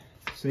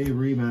 Save,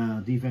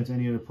 rebound. Defense,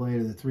 any other player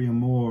to the 3 or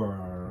more.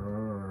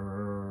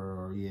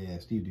 Yeah,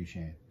 Steve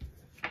Duchesne.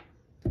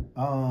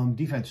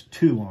 Defense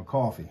 2 on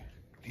Coffee.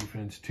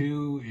 Defense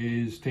 2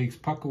 is takes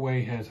puck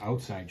away, has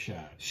outside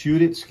shot.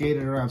 Shoot it, skate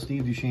it around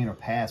Steve Duchesne, or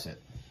pass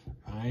it.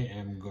 I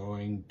am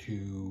going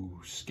to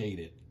skate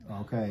it.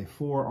 Okay,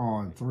 4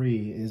 on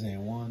 3 is a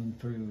 1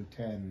 through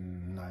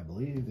 10, I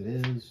believe it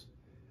is.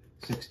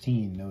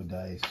 16, no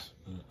dice.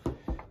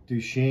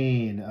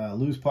 Duchesne,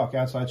 loose puck,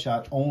 outside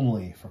shot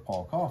only for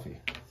Paul Coffey.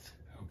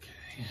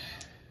 Okay.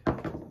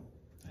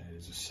 That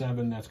is a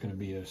 7. That's going to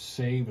be a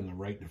save in the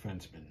right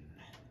defenseman.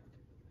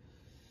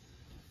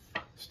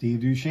 Steve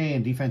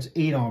Duchesne, defense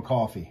 8 on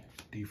Coffey.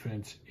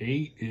 Defense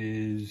 8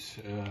 is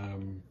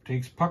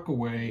takes puck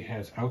away,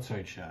 has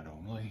outside shot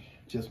only.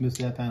 Just missed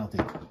that penalty.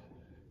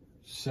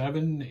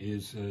 7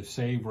 is a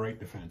save right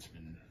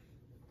defenseman.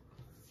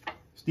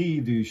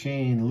 Steve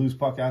Duchesne, loose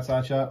puck,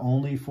 outside shot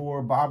only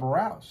for Bob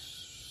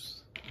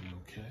Rouse.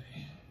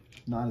 Okay.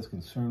 Not as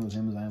concerned with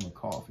him as I am with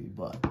Coffey,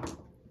 but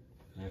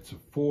that's a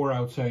 4.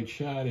 Outside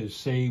shot is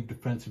save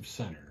defensive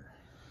center.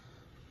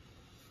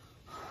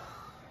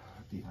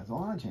 Defensive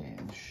line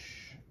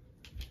change.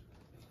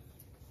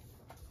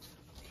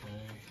 Okay.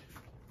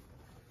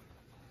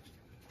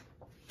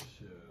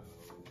 So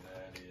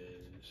that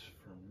is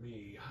for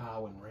me,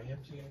 Howe and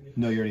Ramsey, I guess?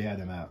 No, you already had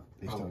them out.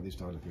 They Oh.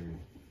 started the period.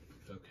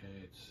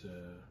 Okay, it's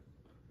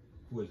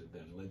who is it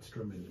then?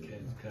 Lidstrom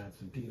and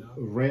Constantino?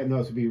 No,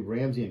 it's to be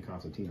Ramsey and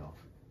Konstantinov.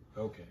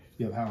 Okay.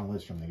 You have Howe and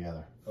Lidstrom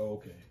together.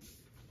 Okay.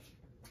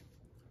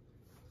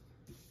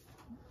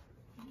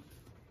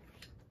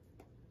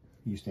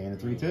 You staying at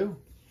 3-2?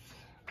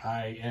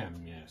 I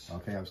am, yes.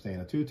 Okay, I'm staying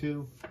at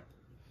 2-2.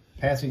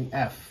 Passing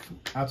F.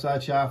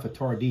 Outside shot for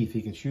Tardif.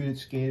 He can shoot it,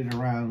 skate it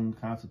around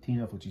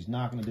Konstantinov, which he's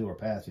not going to do, or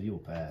pass it. He will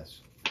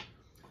pass.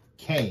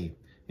 K.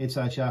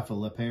 Inside shot for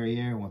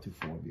LaPerriere. 1 through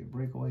 4 would be a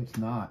breakaway. It's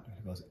not.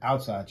 It goes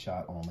outside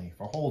shot only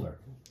for Holder.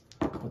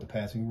 put the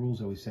passing rules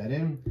that we set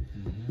in.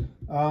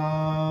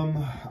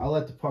 I'll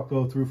let the puck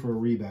go through for a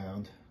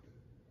rebound.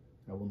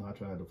 I will not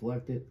try to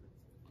deflect it.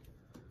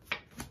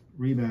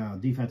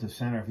 Rebound, defensive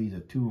center if he's a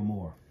 2 or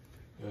more.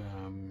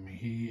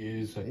 He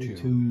is a 2.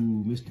 2,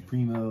 Mr.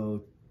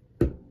 Primo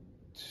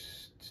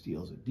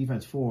steals it.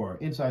 Defense 4,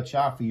 inside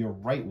shot for your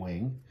right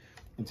wing.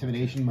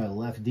 Intimidation by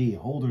left D.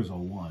 Holders a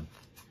 1.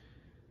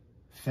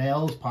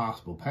 Fails,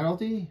 possible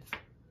penalty.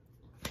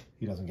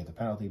 He doesn't get the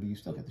penalty, but you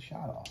still get the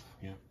shot off.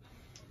 Yeah.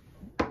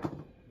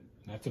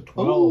 That's a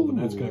 12, and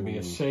that's going to be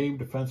a save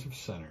defensive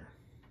center.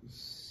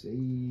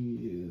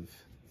 Save.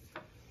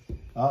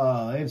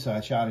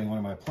 Inside shotting one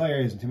of my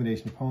players.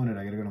 Intimidation opponent.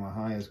 I got to go to my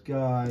highest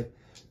guy.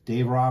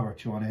 Dave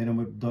Roberts. You want to hit him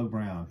with Doug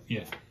Brown?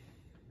 Yeah.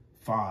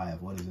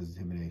 5. What is his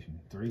intimidation?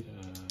 3?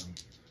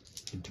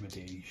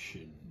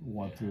 Intimidation.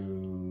 1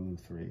 through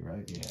 3,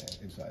 right?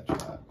 Yeah. Inside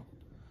shot.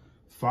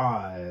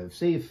 5.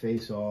 Save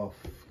face off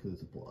because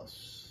it's a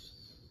plus.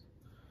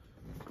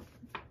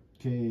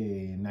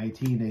 Okay,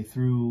 19. They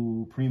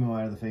threw Primo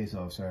out of the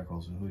face-off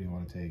circle. So who do you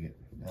want to take it?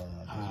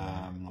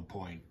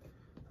 Lapointe.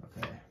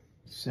 Okay.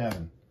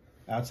 7.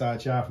 Outside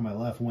shot from my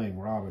left wing.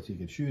 Roberts, he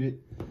can shoot it.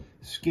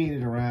 Skate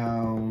it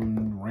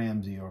around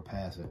Ramsey or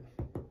pass it.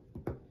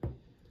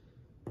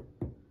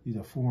 He's a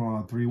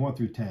 4-on-3. 1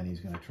 through 10 he's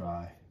going to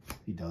try.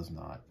 He does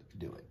not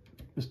do it.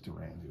 Mr.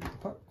 Ramsey with the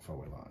puck.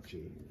 Forward line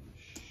change.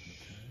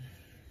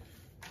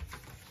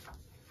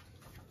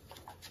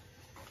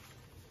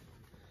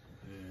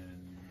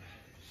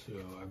 So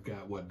I've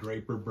got, what,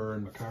 Draper, Burr,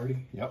 and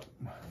McCarty? Yep.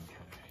 Okay.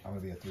 I'm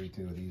going to be a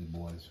 3-2 with these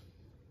boys.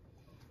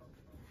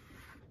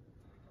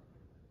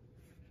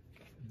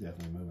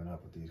 Definitely moving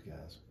up with these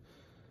guys.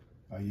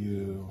 Are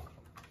you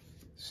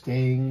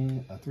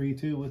staying a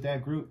 3-2 with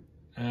that group?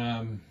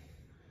 3-2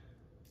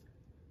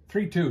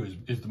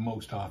 is the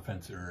most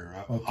offensive.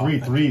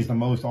 3-3 is the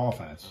most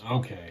offense.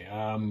 Okay.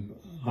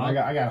 I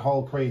got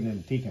Hull, Creighton,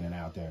 and Tikkanen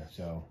out there,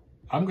 so.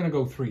 I'm going to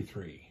go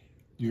 3-3.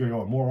 You're going to go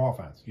with more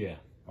offense? Yeah.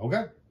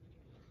 Okay.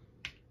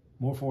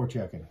 More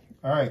forechecking.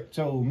 All right,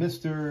 so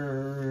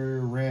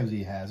Mr.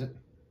 Ramsey has it.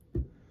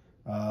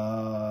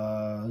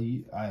 I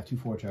have 2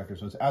 forecheckers,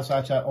 so it's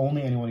outside shot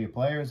only. Any one of your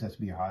players. That's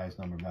be your highest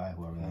number guy,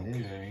 whoever that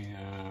is. Okay.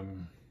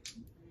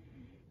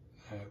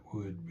 That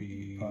would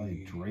be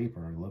probably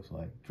Draper. It looks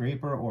like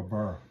Draper or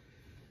Burr.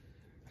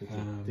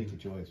 Take your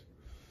choice.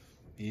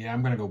 Yeah,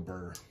 I'm gonna go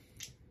Burr.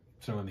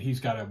 So he's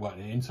got a what?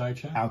 An inside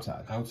shot?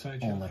 Outside.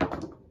 Outside shot. Only.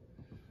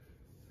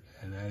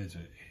 And that is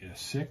a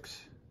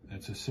 6.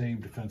 That's a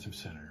save defensive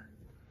center.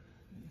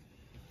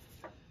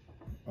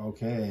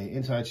 Okay,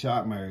 inside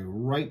shot, my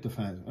right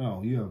defense.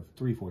 Oh, you have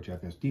 3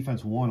 forecheckers.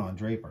 Defense 1 on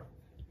Draper.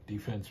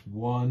 Defense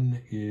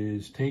 1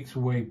 is takes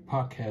away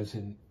puck, has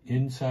an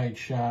inside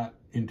shot,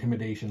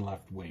 intimidation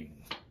left wing.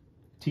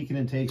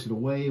 Tikkanen takes it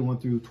away. 1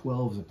 through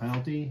 12 is a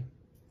penalty.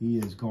 He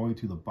is going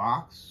to the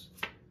box.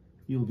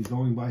 He will be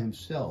going by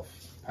himself.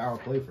 Power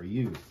play for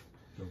you.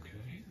 Okay.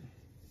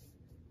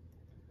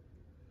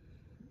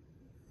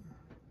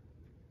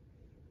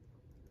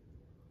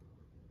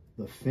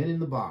 The Finn in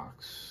the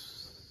box.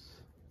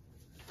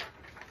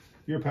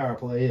 Your power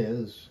play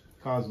is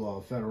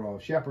Kozlov,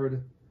 Fedorov,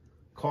 Shepard,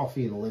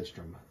 Coffey, and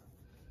Lidstrom.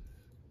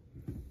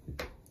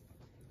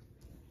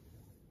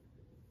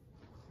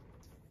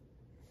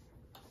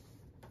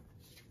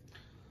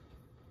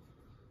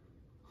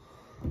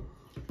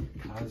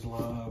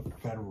 Kozlov,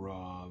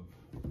 Fedorov,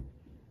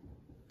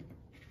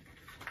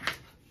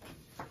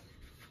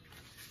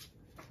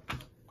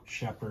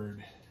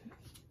 Shepard,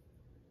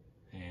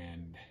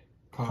 and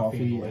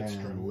Coffey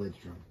and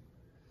Lidstrom.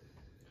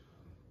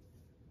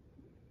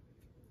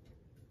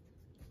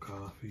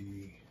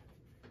 Coffee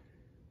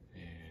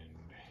and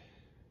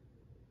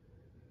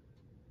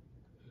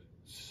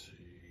let's see,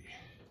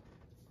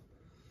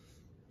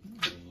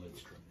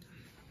 Lidstrom.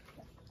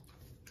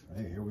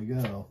 Hey, here we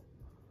go.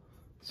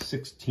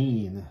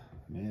 16.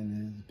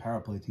 Man, the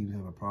power play teams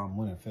have a problem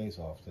winning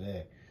face-off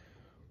today.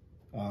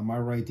 My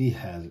right D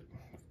has it.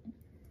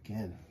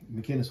 Again,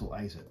 McInnes will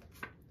ice it.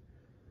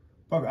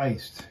 Puck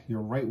iced.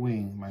 Your right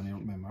wing, my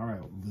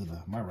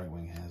right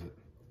wing has it.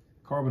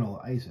 Carbon will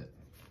ice it.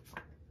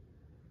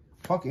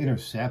 Puck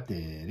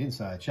intercepted.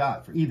 Inside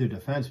shot for either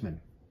defenseman.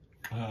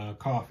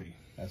 Coffee.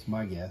 That's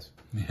my guess.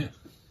 Yeah.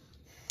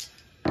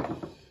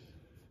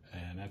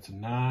 And that's a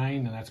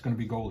 9, and that's going to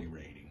be goalie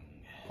rating.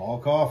 Paul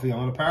Coffey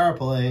on a power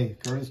play.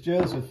 Curtis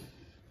Joseph.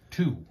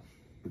 2.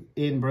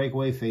 In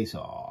breakaway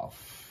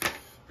face-off.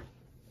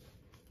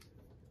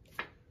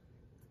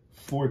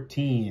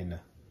 14.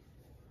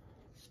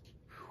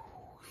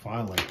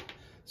 Finally.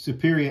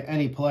 Superior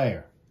any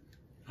player.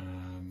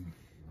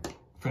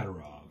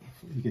 Fedorov.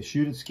 You can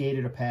shoot it, skate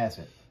it, or pass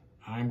it.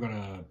 I'm going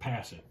to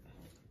pass it.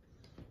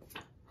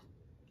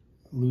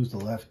 Lose the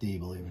left D,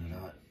 believe it or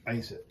not.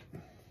 Ice it.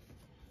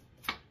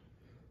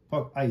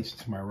 Puck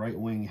iced. My right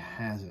wing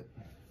has it.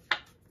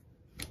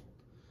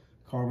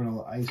 Carbon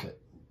will ice it.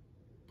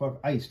 Puck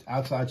iced.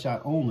 Outside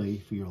shot only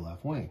for your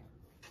left wing.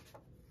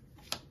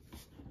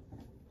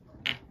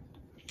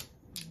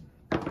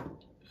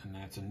 And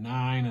that's a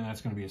 9, and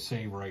that's going to be a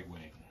save right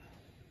wing.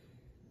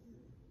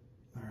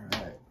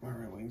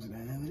 Wings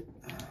and have it.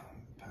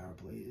 Power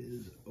play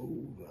is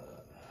over.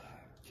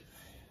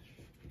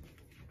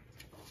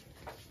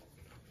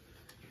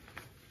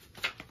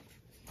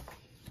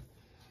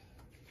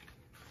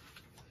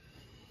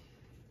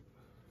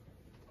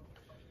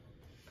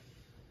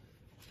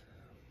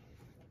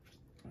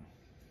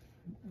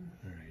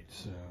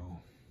 So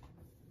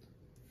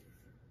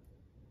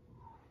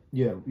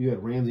you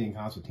had Ramsey and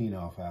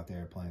Konstantinov out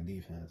there playing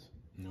defense.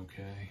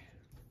 Okay.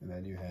 And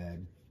then you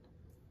had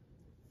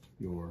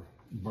your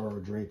Burr,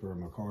 Draper,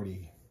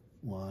 McCarty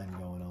line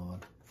going on.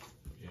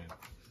 Yeah.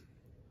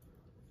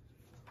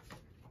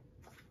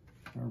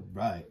 All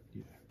right.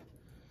 Yeah.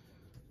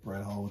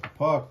 Brett Hall with the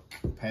puck.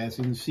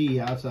 Passing C.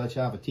 Outside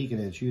shot for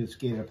Tikkanen. Shoot it,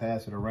 skate it,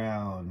 pass it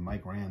around.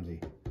 Mike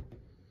Ramsey.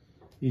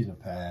 He's going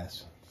to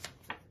pass.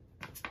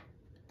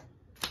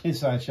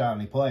 Inside shot on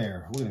the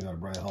player. We're going to go to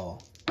Brett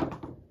Hall.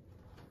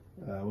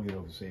 We're going to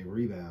go for save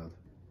rebound.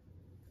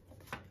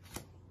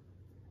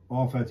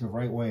 Offensive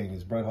right wing.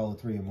 Is Brett Hall a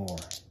 3 or more?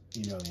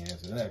 You know the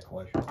answer to that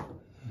question.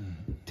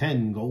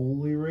 10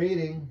 goalie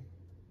rating.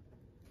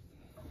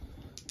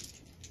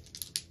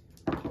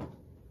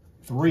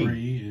 3.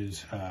 3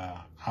 is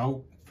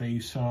out,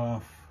 face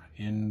off,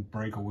 in,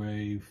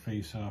 breakaway,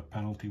 face off,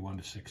 penalty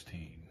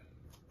 1-16.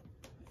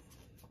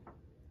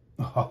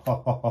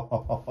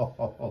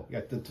 Oh,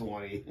 got the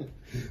 20.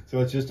 So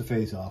it's just a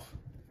face off.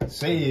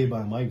 Saved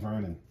by Mike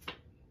Vernon.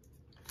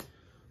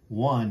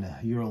 1.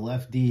 Your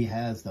left D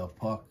has the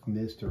puck,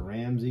 Mr.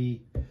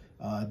 Ramsey.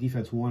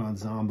 Defense 1 on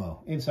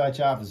Zombo. Inside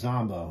shot for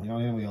Zombo. You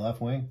don't hit him with your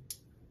left wing?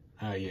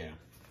 Yeah.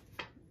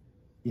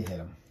 You hit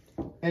him.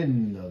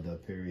 End of the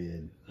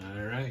period.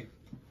 All right.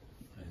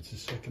 It's the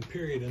second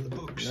period in the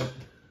books.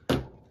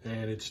 Yep.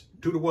 And it's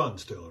 2-1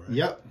 still, right?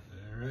 Yep.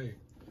 All right.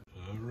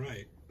 All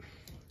right.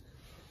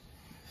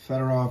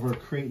 Fedorov or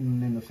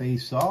Creighton in the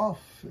face-off,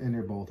 and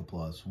they're both a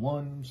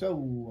 +1.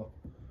 So,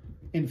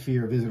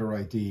 inferior visitor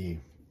right D.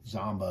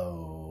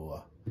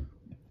 Zombo.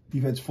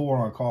 Defense 4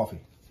 on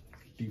Coffee.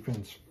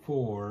 Defense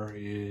 4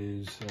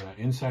 is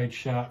inside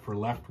shot for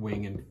left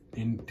wing and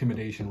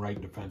intimidation right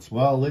defenseman.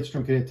 Well,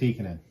 Lidstrom could hit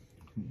Tikkanen.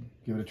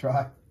 Give it a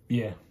try.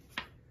 Yeah.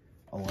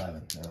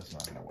 11. No, that's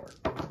not going to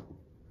work.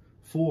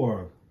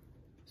 4.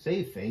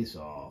 Save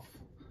face-off.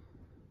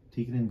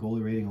 Tikkanen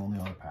goalie rating only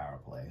on a power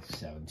play.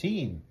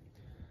 17.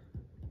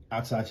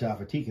 Outside shot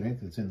for Tikkanen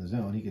because it's in the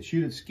zone. He can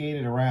shoot it, skate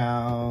it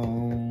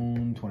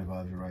around.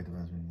 25 is your right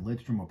defenseman.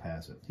 Lidstrom will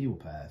pass it. He will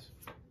pass.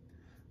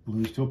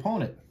 Blues to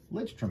opponent.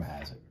 Lidstrom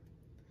has it.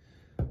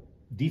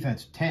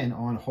 Defense 10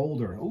 on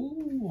Holder.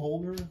 Ooh,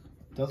 Holder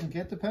doesn't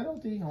get the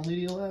penalty.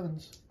 Only the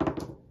 11s.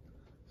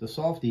 The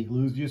softy.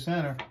 Lose your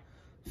center.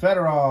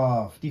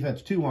 Fedorov.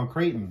 Defense 2 on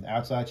Creighton.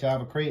 Outside shot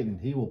for Creighton.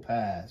 He will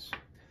pass.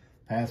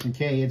 Passing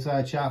K.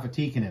 Inside shot for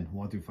Tikkanen.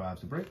 1 through 5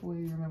 is the breakaway.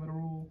 Remember the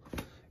rule.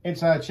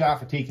 Inside shot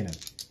for Tikkanen.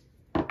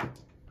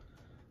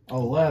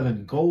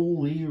 11.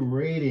 Goalie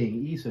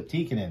rating. Esa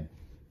Tikkanen.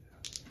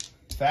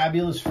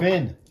 Fabulous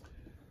Finn.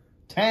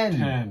 10.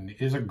 10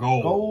 is a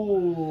goal.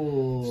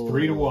 Goal. It's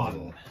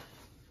 3-1.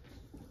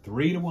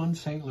 3-1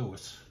 St.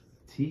 Louis.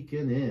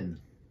 Tikkanen.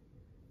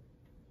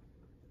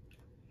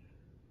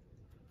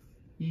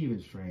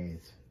 Even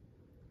strength.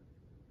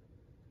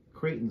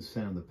 Creighton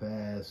sent him the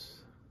pass.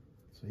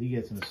 So he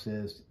gets an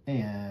assist.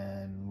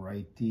 And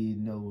right D,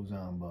 no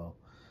Zombo.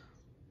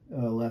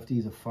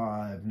 Lefty's a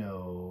 5,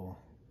 no.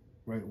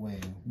 Right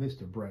wing,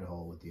 Mr. Brett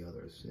Hall with the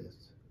other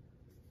assist.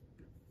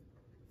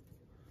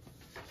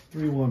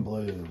 3-1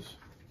 Blues.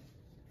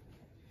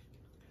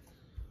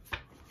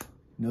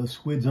 No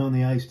squids on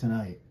the ice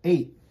tonight.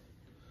 8.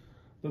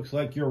 Looks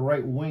like your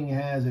right wing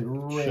has it.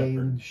 Ray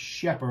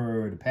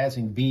Shepard.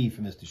 Passing B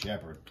for Mr.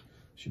 Shepard.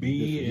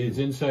 B is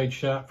inside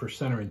shot for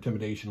center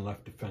intimidation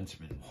left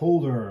defenseman.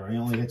 Holder, he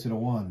only hits it a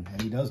 1,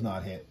 and he does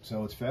not hit.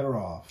 So it's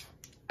Fedorov.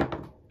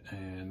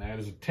 And that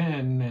is a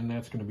 10, and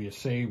that's going to be a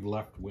save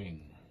left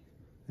wing.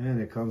 And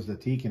it comes to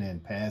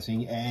Tikkanen,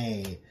 passing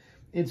A.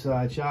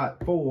 Inside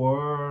shot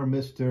for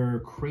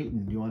Mr.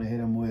 Creighton. You want to hit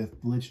him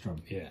with Lidstrom?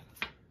 Yeah.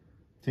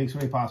 Takes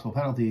away possible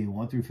penalty.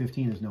 1 through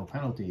 15 is no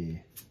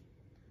penalty.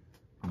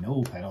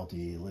 No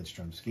penalty.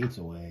 Lidstrom skates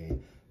away.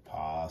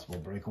 Possible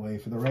breakaway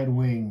for the Red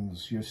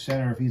Wings. Your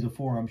center, if he's a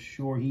 4, I'm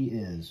sure he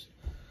is.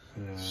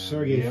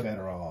 Sergei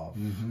Fedorov.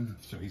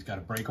 So he's got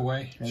a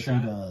breakaway Yes,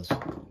 shot. he does.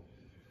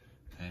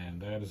 And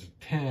that is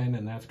a 10,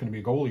 and that's going to be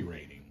a goalie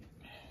rating.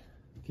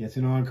 Gets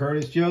it on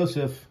Curtis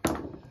Joseph.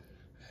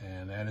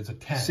 And that is a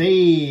 10.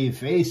 Save,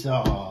 face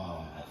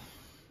off.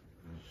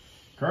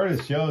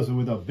 Curtis Joseph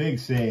with a big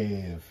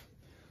save.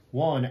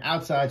 1,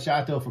 outside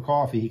shot though for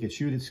Coffee. He could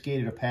shoot it,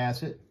 skate it, or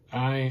pass it.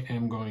 I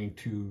am going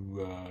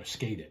to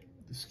skate it.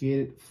 Skate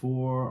it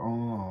for,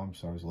 oh, I'm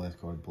sorry, it's the last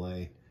card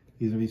play.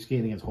 He's going to be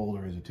skating against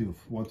Holder as a 2,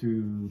 1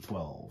 through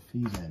 12.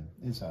 He's in.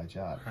 Inside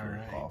shot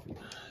for Coffee.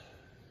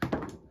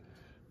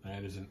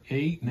 That is an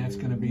 8, and that's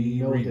going to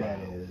be what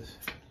rebound. that is.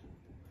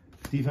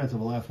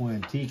 Defensive left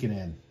wing,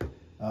 Tikkanen.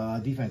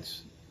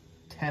 Defense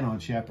 10 on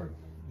Shepard.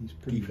 He's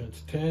pretty,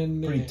 Defense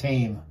 10. pretty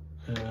tame.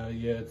 Yeah,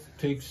 it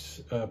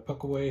takes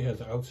puck away,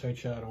 has an outside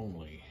shot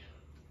only.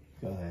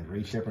 Go ahead.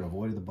 Ray Shepard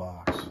avoided the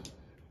box.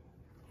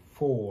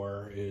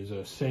 4 is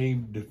a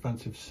save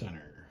defensive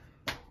center.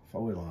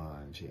 Forward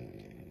line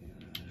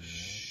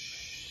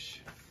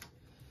change.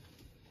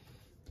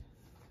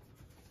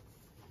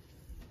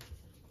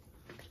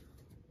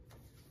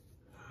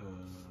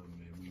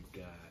 And we've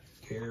got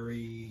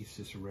Gary,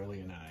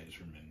 Cicerelli, and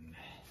Eiserman.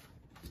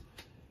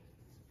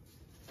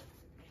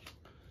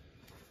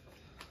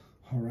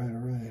 All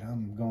right.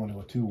 I'm going to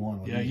a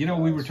 2-1. Yeah, you know,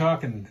 we were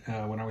talking,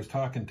 when I was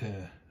talking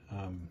to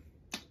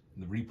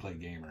the replay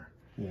gamer,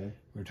 yeah,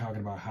 we were talking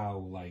about how,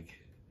 like,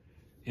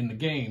 in the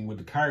game, with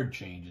the card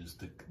changes,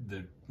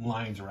 the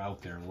lines are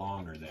out there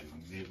longer than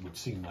it would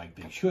seem like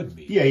they should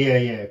be.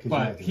 Yeah.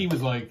 But he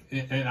was like,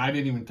 and I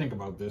didn't even think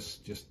about this,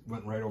 just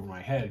went right over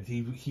my head.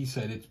 He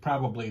said it's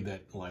probably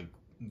that, like,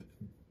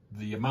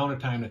 the amount of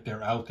time that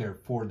they're out there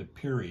for the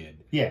period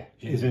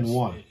is in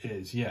one.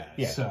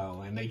 Yeah.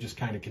 So, and they just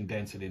kind of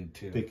condense it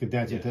into... They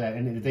condense it to that.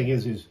 And the thing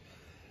is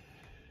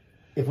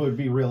if it would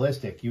be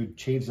realistic, you'd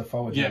change the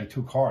forwards every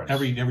 2 cards.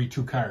 Every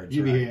 2 cards.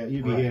 You'd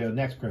be here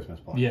next Christmas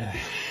play. Yeah.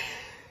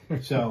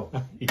 So,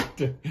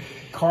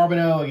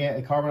 Carbonell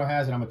again. Carbonell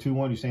has it. I'm a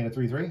 2-1. You're saying a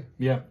 3-3?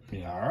 Yep.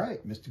 Yeah. All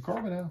right, Mr.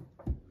 Carbonell.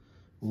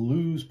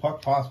 Lose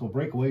puck possible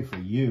breakaway for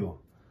you.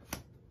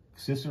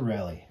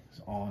 Cicerelli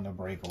is on the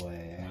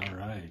breakaway. All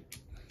right.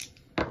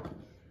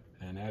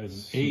 And that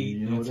is an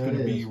 8. That's going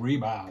to be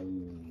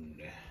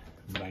rebound.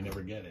 But I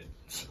never get it.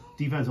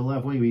 Defensive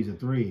left wing, he's a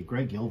 3.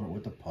 Greg Gilbert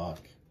with the puck.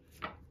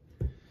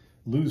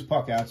 Lose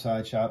puck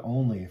outside shot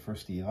only for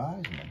Steve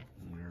Eisman.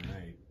 All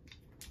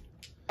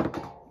right.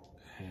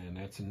 And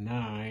that's a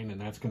 9, and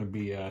that's going to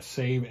be a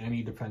save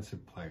any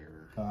defensive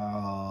player.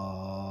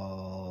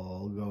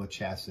 I'll go with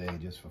Chasse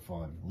just for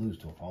fun. Lose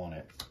to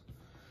opponent.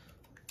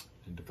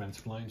 And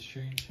defensive lines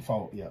change?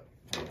 Forward, yep.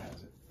 Forward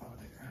has it. Oh,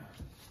 there.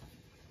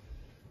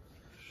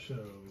 So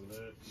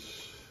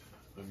that's,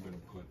 I'm going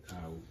to put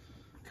out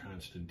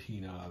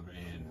Konstantinov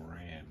and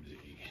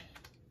Ramsey.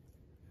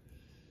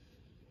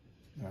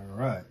 All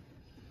right.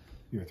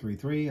 You're a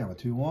 3-3. I'm a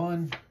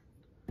 2-1.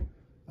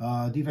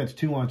 Defense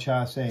 2 on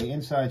Chasse.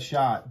 Inside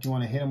shot. Do you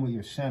want to hit him with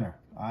your center?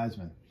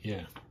 Eisman.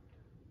 Yeah.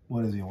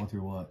 What is he? 1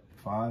 through what?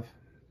 5?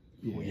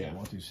 Yeah.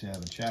 1 through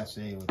 7. Chasse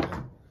with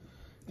the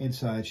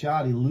inside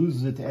shot. He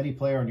loses it to any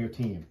player on your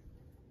team.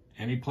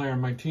 Any player on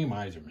my team,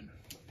 Eiserman.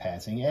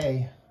 Passing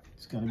A.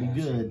 It's going to be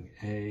good.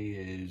 A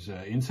is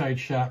inside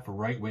shot for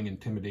right wing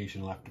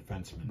intimidation left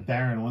defenseman.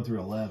 Barron 1 through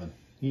 11.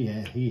 He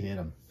hit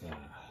him.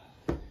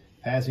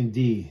 Passing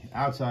D.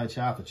 Outside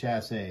shot for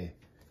Chasse.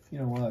 You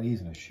know what?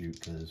 He's going to shoot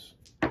because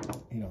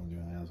he don't do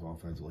anything else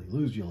offensively.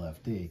 Lose your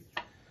left D.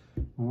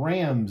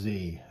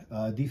 Ramsey.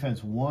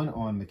 Defense 1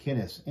 on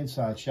McInnes.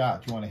 Inside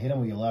shot. Do you want to hit him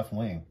with your left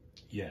wing?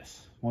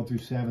 Yes. 1 through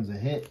 7 is a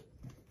hit.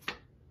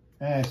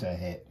 That's a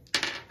hit.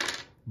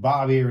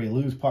 Bob Erie.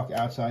 Lose puck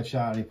outside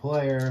shot. Any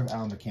player.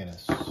 Al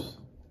McInnes.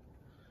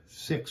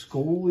 6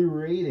 goalie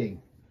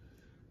rating.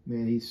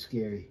 Man, he's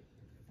scary.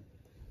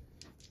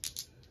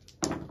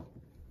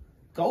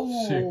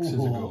 Goal. 6 is a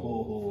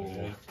goal.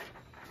 Yeah.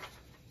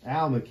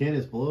 Al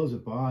McInnes blows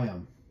it by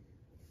him.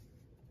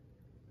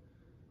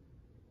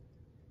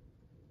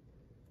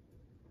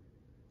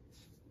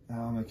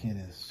 Al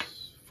McInnes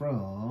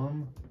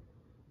from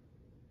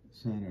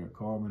center.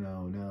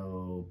 Carbonell,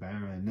 no.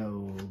 Barron,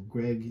 no.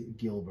 Greg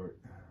Gilbert.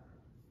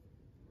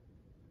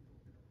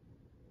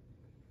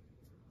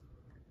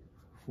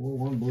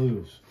 4-1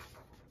 Blues.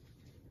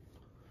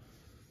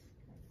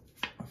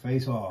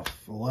 Face off.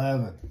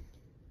 11.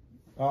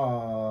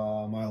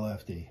 My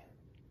lefty.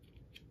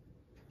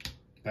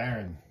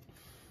 Barron.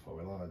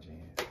 Forward line.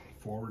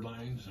 Forward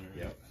lines? Or...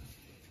 Yep.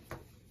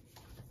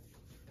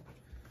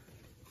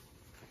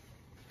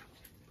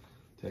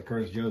 Ted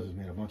Curtis Joseph's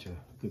made a bunch of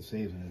good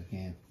saves in this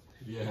game.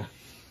 Yeah.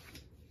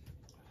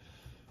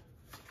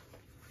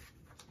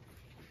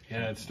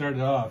 Yeah, it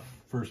started off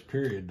first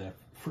period, that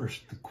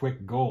first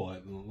quick goal,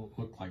 it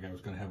looked like I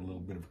was going to have a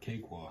little bit of a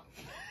cakewalk.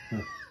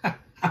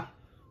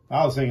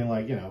 I was thinking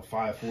like,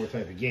 5-4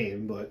 type of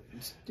game, but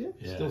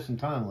still some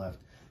time left.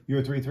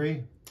 You're a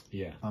 3-3?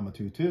 Yeah. I'm a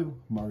 2-2.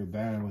 Murray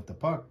Barron with the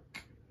puck.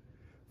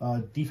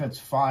 Defense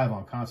 5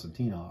 on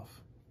Konstantinov.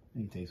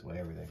 He takes away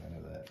everything. I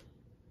know that.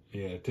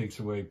 Yeah, it takes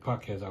away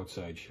puck has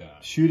outside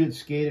shot. Shoot it,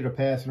 skate it, or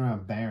pass it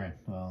around Barron.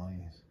 Well,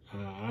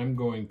 I'm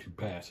going to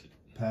pass it.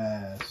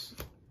 Pass.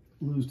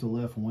 Lose to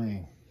left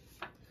wing.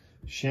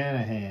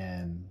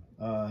 Shanahan.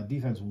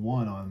 Defense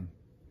 1 on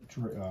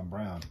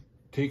Brown.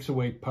 Takes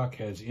away puck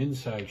has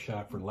inside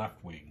shot for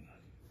left wing.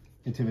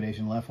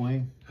 Intimidation left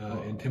wing?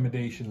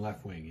 Intimidation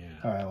left wing, yeah.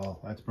 All right, well,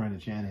 that's Brendan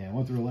Shanahan.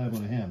 1 through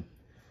 11 to him.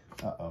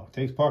 Uh-oh.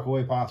 Takes puck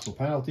away, possible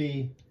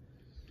penalty.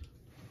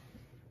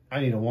 I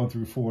need a 1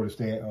 through 4 to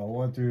stay.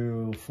 1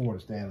 through 4 to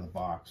stay in the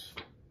box.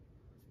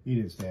 He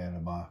didn't stay in the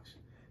box.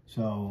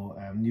 So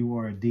you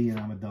are a D and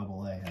I'm a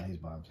double A. Now he's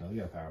by himself.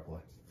 You got a power play.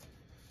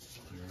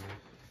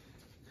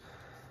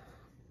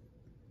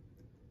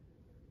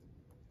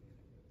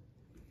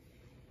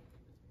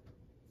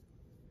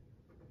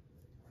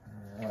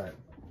 All right.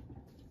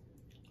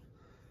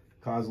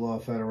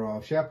 Kozlov,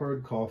 Fedorov,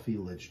 Shepard, Coffey,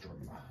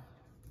 Lidstrom.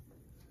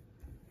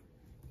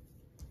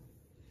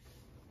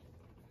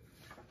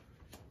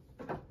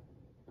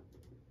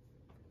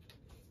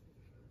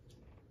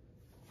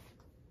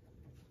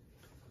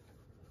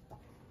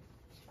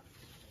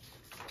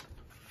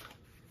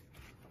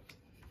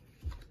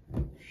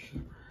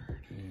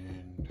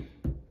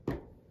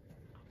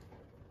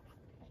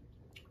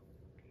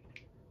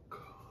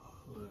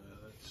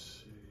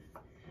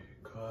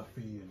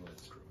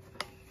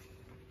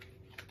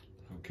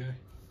 Okay.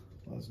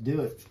 Let's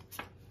do it.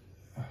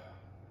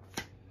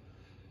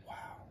 Wow.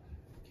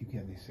 Keep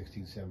getting these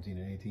 16, 17,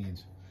 and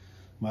 18s.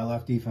 My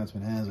left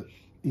defenseman has it.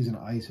 He's going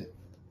to ice it.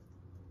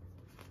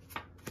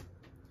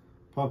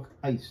 Puck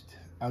iced.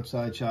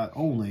 Outside shot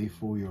only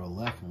for your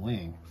left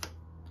wing.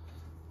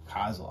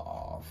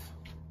 Kozlov.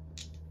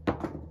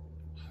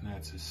 And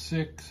that's a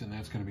 6, and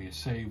that's going to be a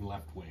save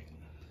left wing.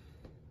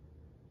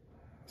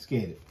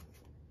 Skate it.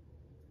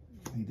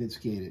 He did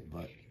skate it,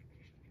 but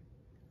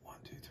 1,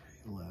 2,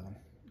 3, 11.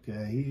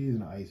 Okay, he's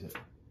going to ice it.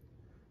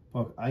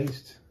 Puck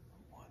iced.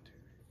 1, 2, 3,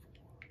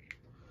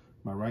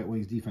 4. My right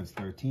wing's defense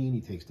 13.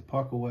 He takes the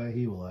puck away.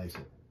 He will ice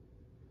it.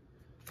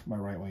 My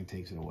right wing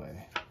takes it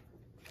away.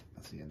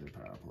 That's the end of the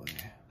power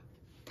play.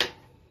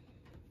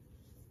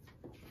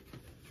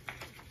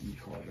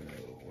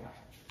 Carbono.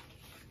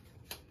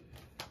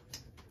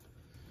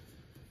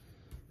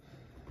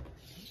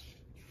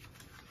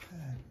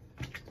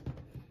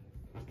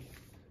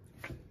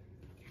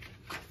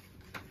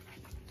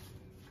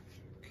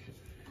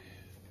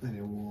 And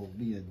it will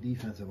be a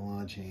defensive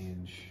line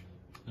change.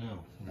 Oh,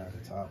 At the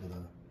top of the.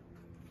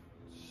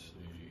 Let's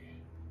see.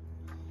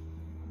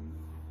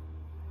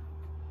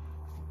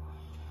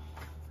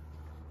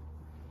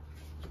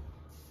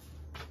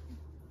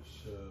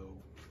 So,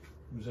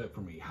 who's that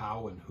for me?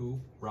 Howe and who?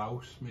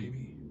 Rouse,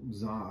 maybe?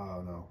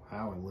 No.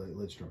 Howe and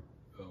Lidstrom.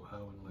 Oh,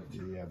 Howe and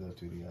Lidstrom. You have those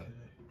two together. Okay.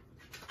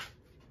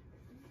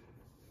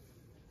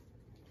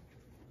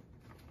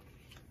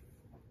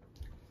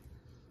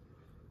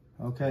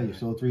 Okay, you're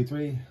still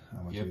 3-3.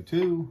 I'm a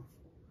 2-2.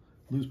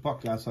 Loose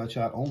puck outside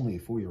shot only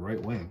for your right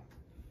wing.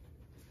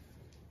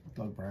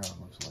 Doug Brown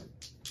looks like.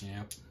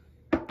 Yep.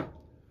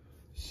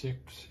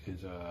 6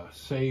 is a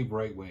save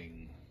right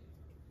wing.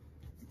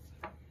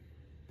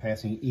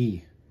 Passing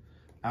E.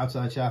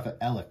 Outside shot for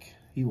Ellick.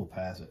 He will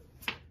pass it.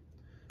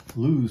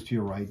 Lose to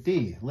your right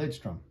D.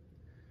 Lidstrom.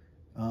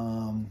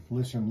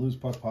 Lidstrom, loose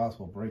puck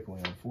possible breakaway.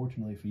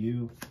 Unfortunately for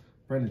you,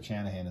 Brendan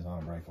Shanahan is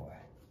on a breakaway.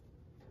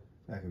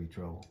 That could be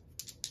trouble.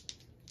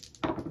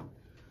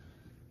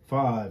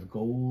 5,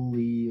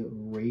 goalie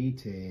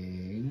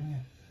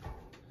rating.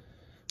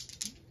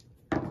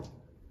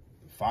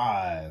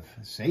 5,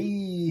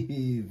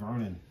 save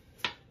Vernon.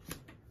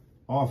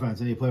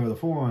 Offense, any player with a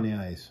 4 on the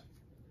ice.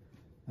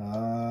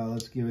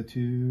 Let's give it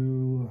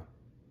to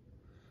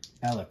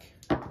Alec.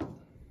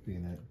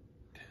 Being that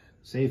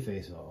save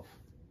face-off.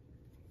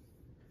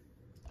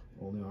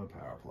 Only on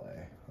power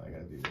play. I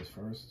gotta do this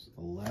first.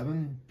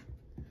 11.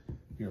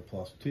 You're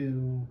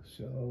 +2,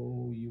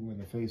 so you win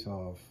the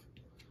face-off.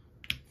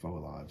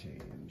 Forward line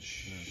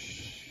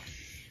change.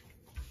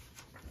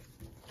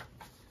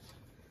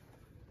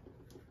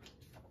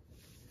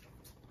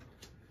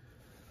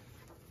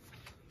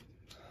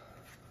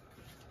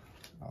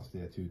 I'll stay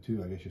at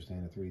 2-2. I guess you're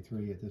staying at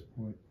 3-3 at this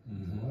point.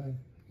 Either way.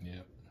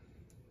 Yep.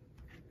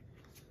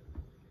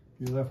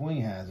 Your left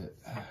wing has it.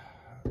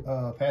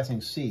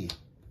 Passing C.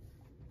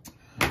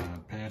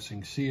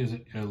 Passing C is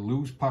a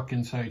loose puck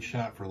inside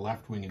shot for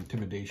left wing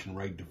intimidation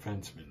right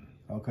defenseman.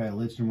 Okay,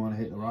 Lidstrom want to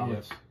hit the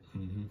Roberts. Yep.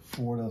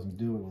 4 doesn't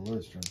do it with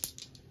Lidstrom.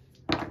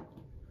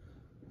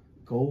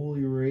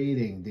 Goalie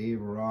rating,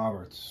 Dave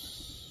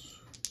Roberts.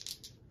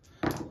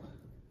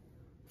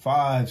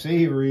 5,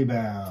 save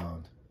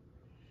rebound.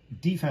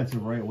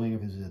 Defensive right wing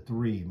if it's a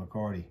 3,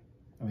 McCarty.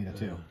 I mean a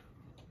 2.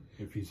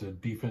 If he's a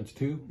defense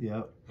 2?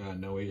 Yep.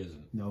 No, he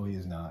isn't. No, he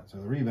is not. So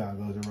the rebound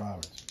goes to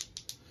Roberts.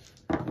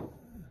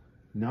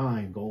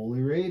 9,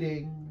 goalie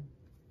rating.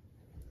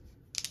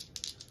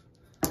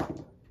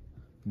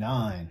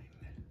 9.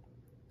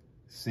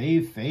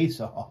 Save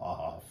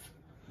face-off.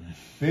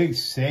 Big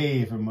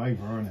save from Mike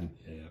Vernon.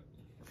 Yeah.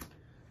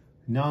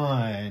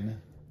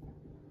 9.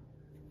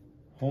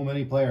 Home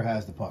any player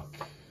has the puck.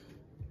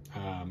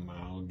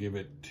 I'll give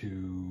it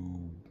to.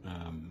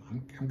 I'm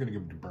going to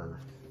give it to Burr.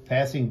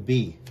 Passing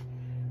B.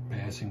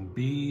 Passing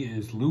B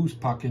is loose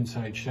puck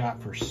inside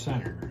shot for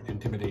center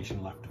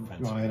intimidation left You want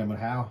defense. to hit him with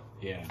how?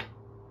 Yeah.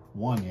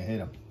 1, you hit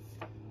him.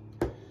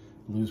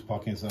 Loose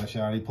puck inside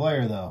shot. Any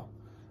player though.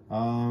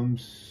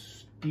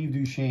 Steve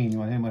Duchesne. You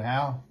want to hit him with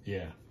how?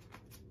 Yeah.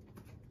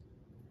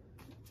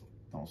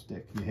 Don't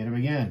stick. You hit him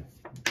again.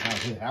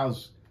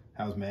 How's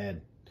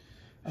mad?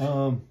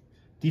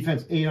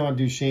 Defense 8 on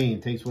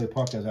Duchesne. Takes away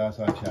puck as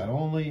outside shot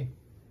only.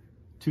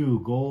 2,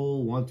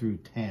 goal 1 through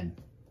 10.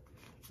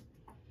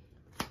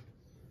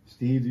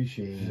 Steve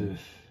Duchesne.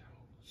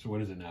 So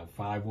what is it now?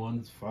 5-1?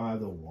 It's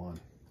 5-1.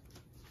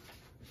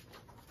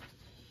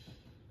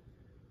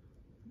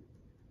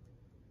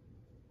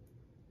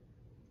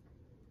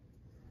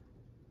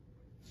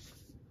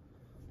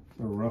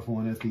 A rough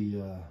one at the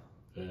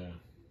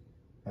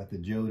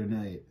Joe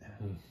tonight.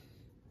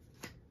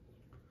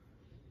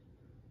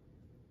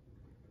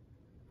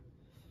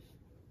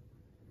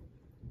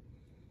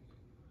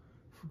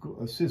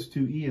 Assist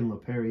to Ian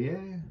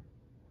LaPerriere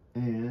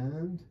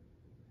and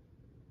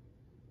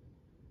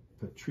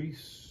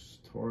Patrice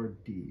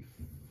Tardif.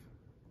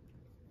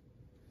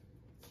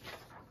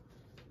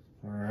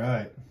 All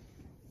right.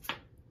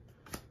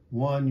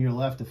 1, your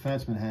left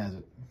defenseman has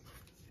it.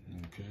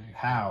 Okay.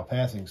 Howe,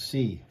 passing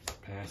C.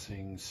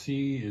 Passing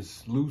C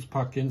is lose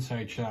puck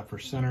inside shot for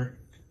center,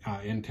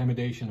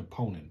 intimidation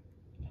opponent.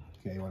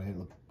 Okay, you want to hit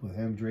with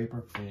him,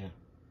 Draper? Yeah.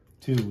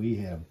 2, we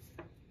hit him.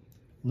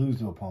 Lose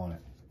to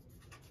opponent.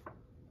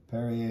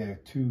 Perrier,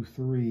 2,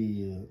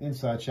 3.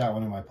 Inside shot,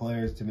 one of my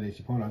players.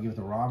 Intimidation opponent. I'll give it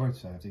to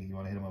Roberts. I think you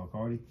want to hit him on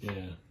McCarty?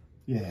 Yeah.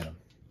 You hit him.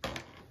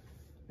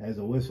 As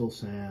the whistle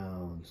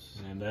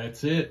sounds. And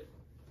that's it.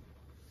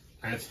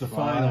 That's the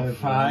final.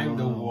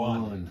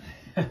 5-1.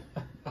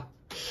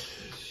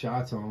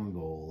 Shots on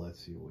goal.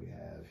 Let's see what we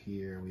have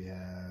here. We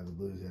have the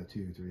Blues have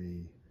 2,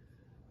 3.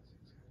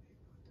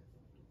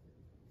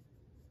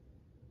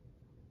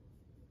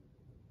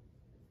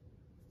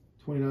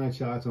 29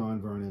 shots on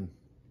Vernon.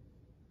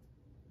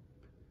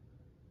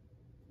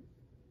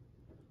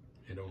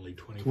 And only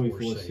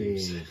 24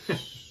 saves.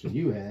 So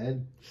you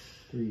had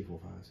 3, 4,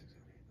 5, 6, 7,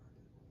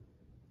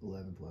 8, 9,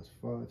 11 plus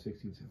 5,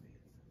 16, 17.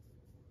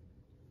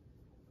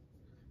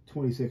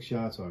 26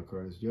 shots on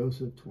Curtis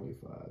Joseph,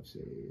 25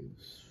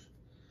 saves.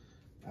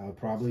 I would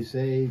probably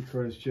say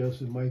Curtis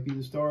Joseph might be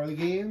the star of the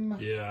game.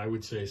 Yeah, I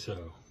would say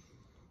so.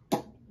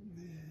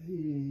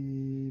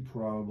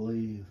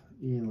 Probably.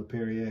 Ian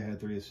LaPerriere had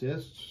 3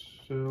 assists,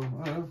 so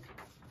I don't know.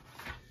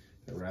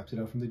 That wraps it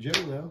up from the Joe,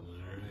 though.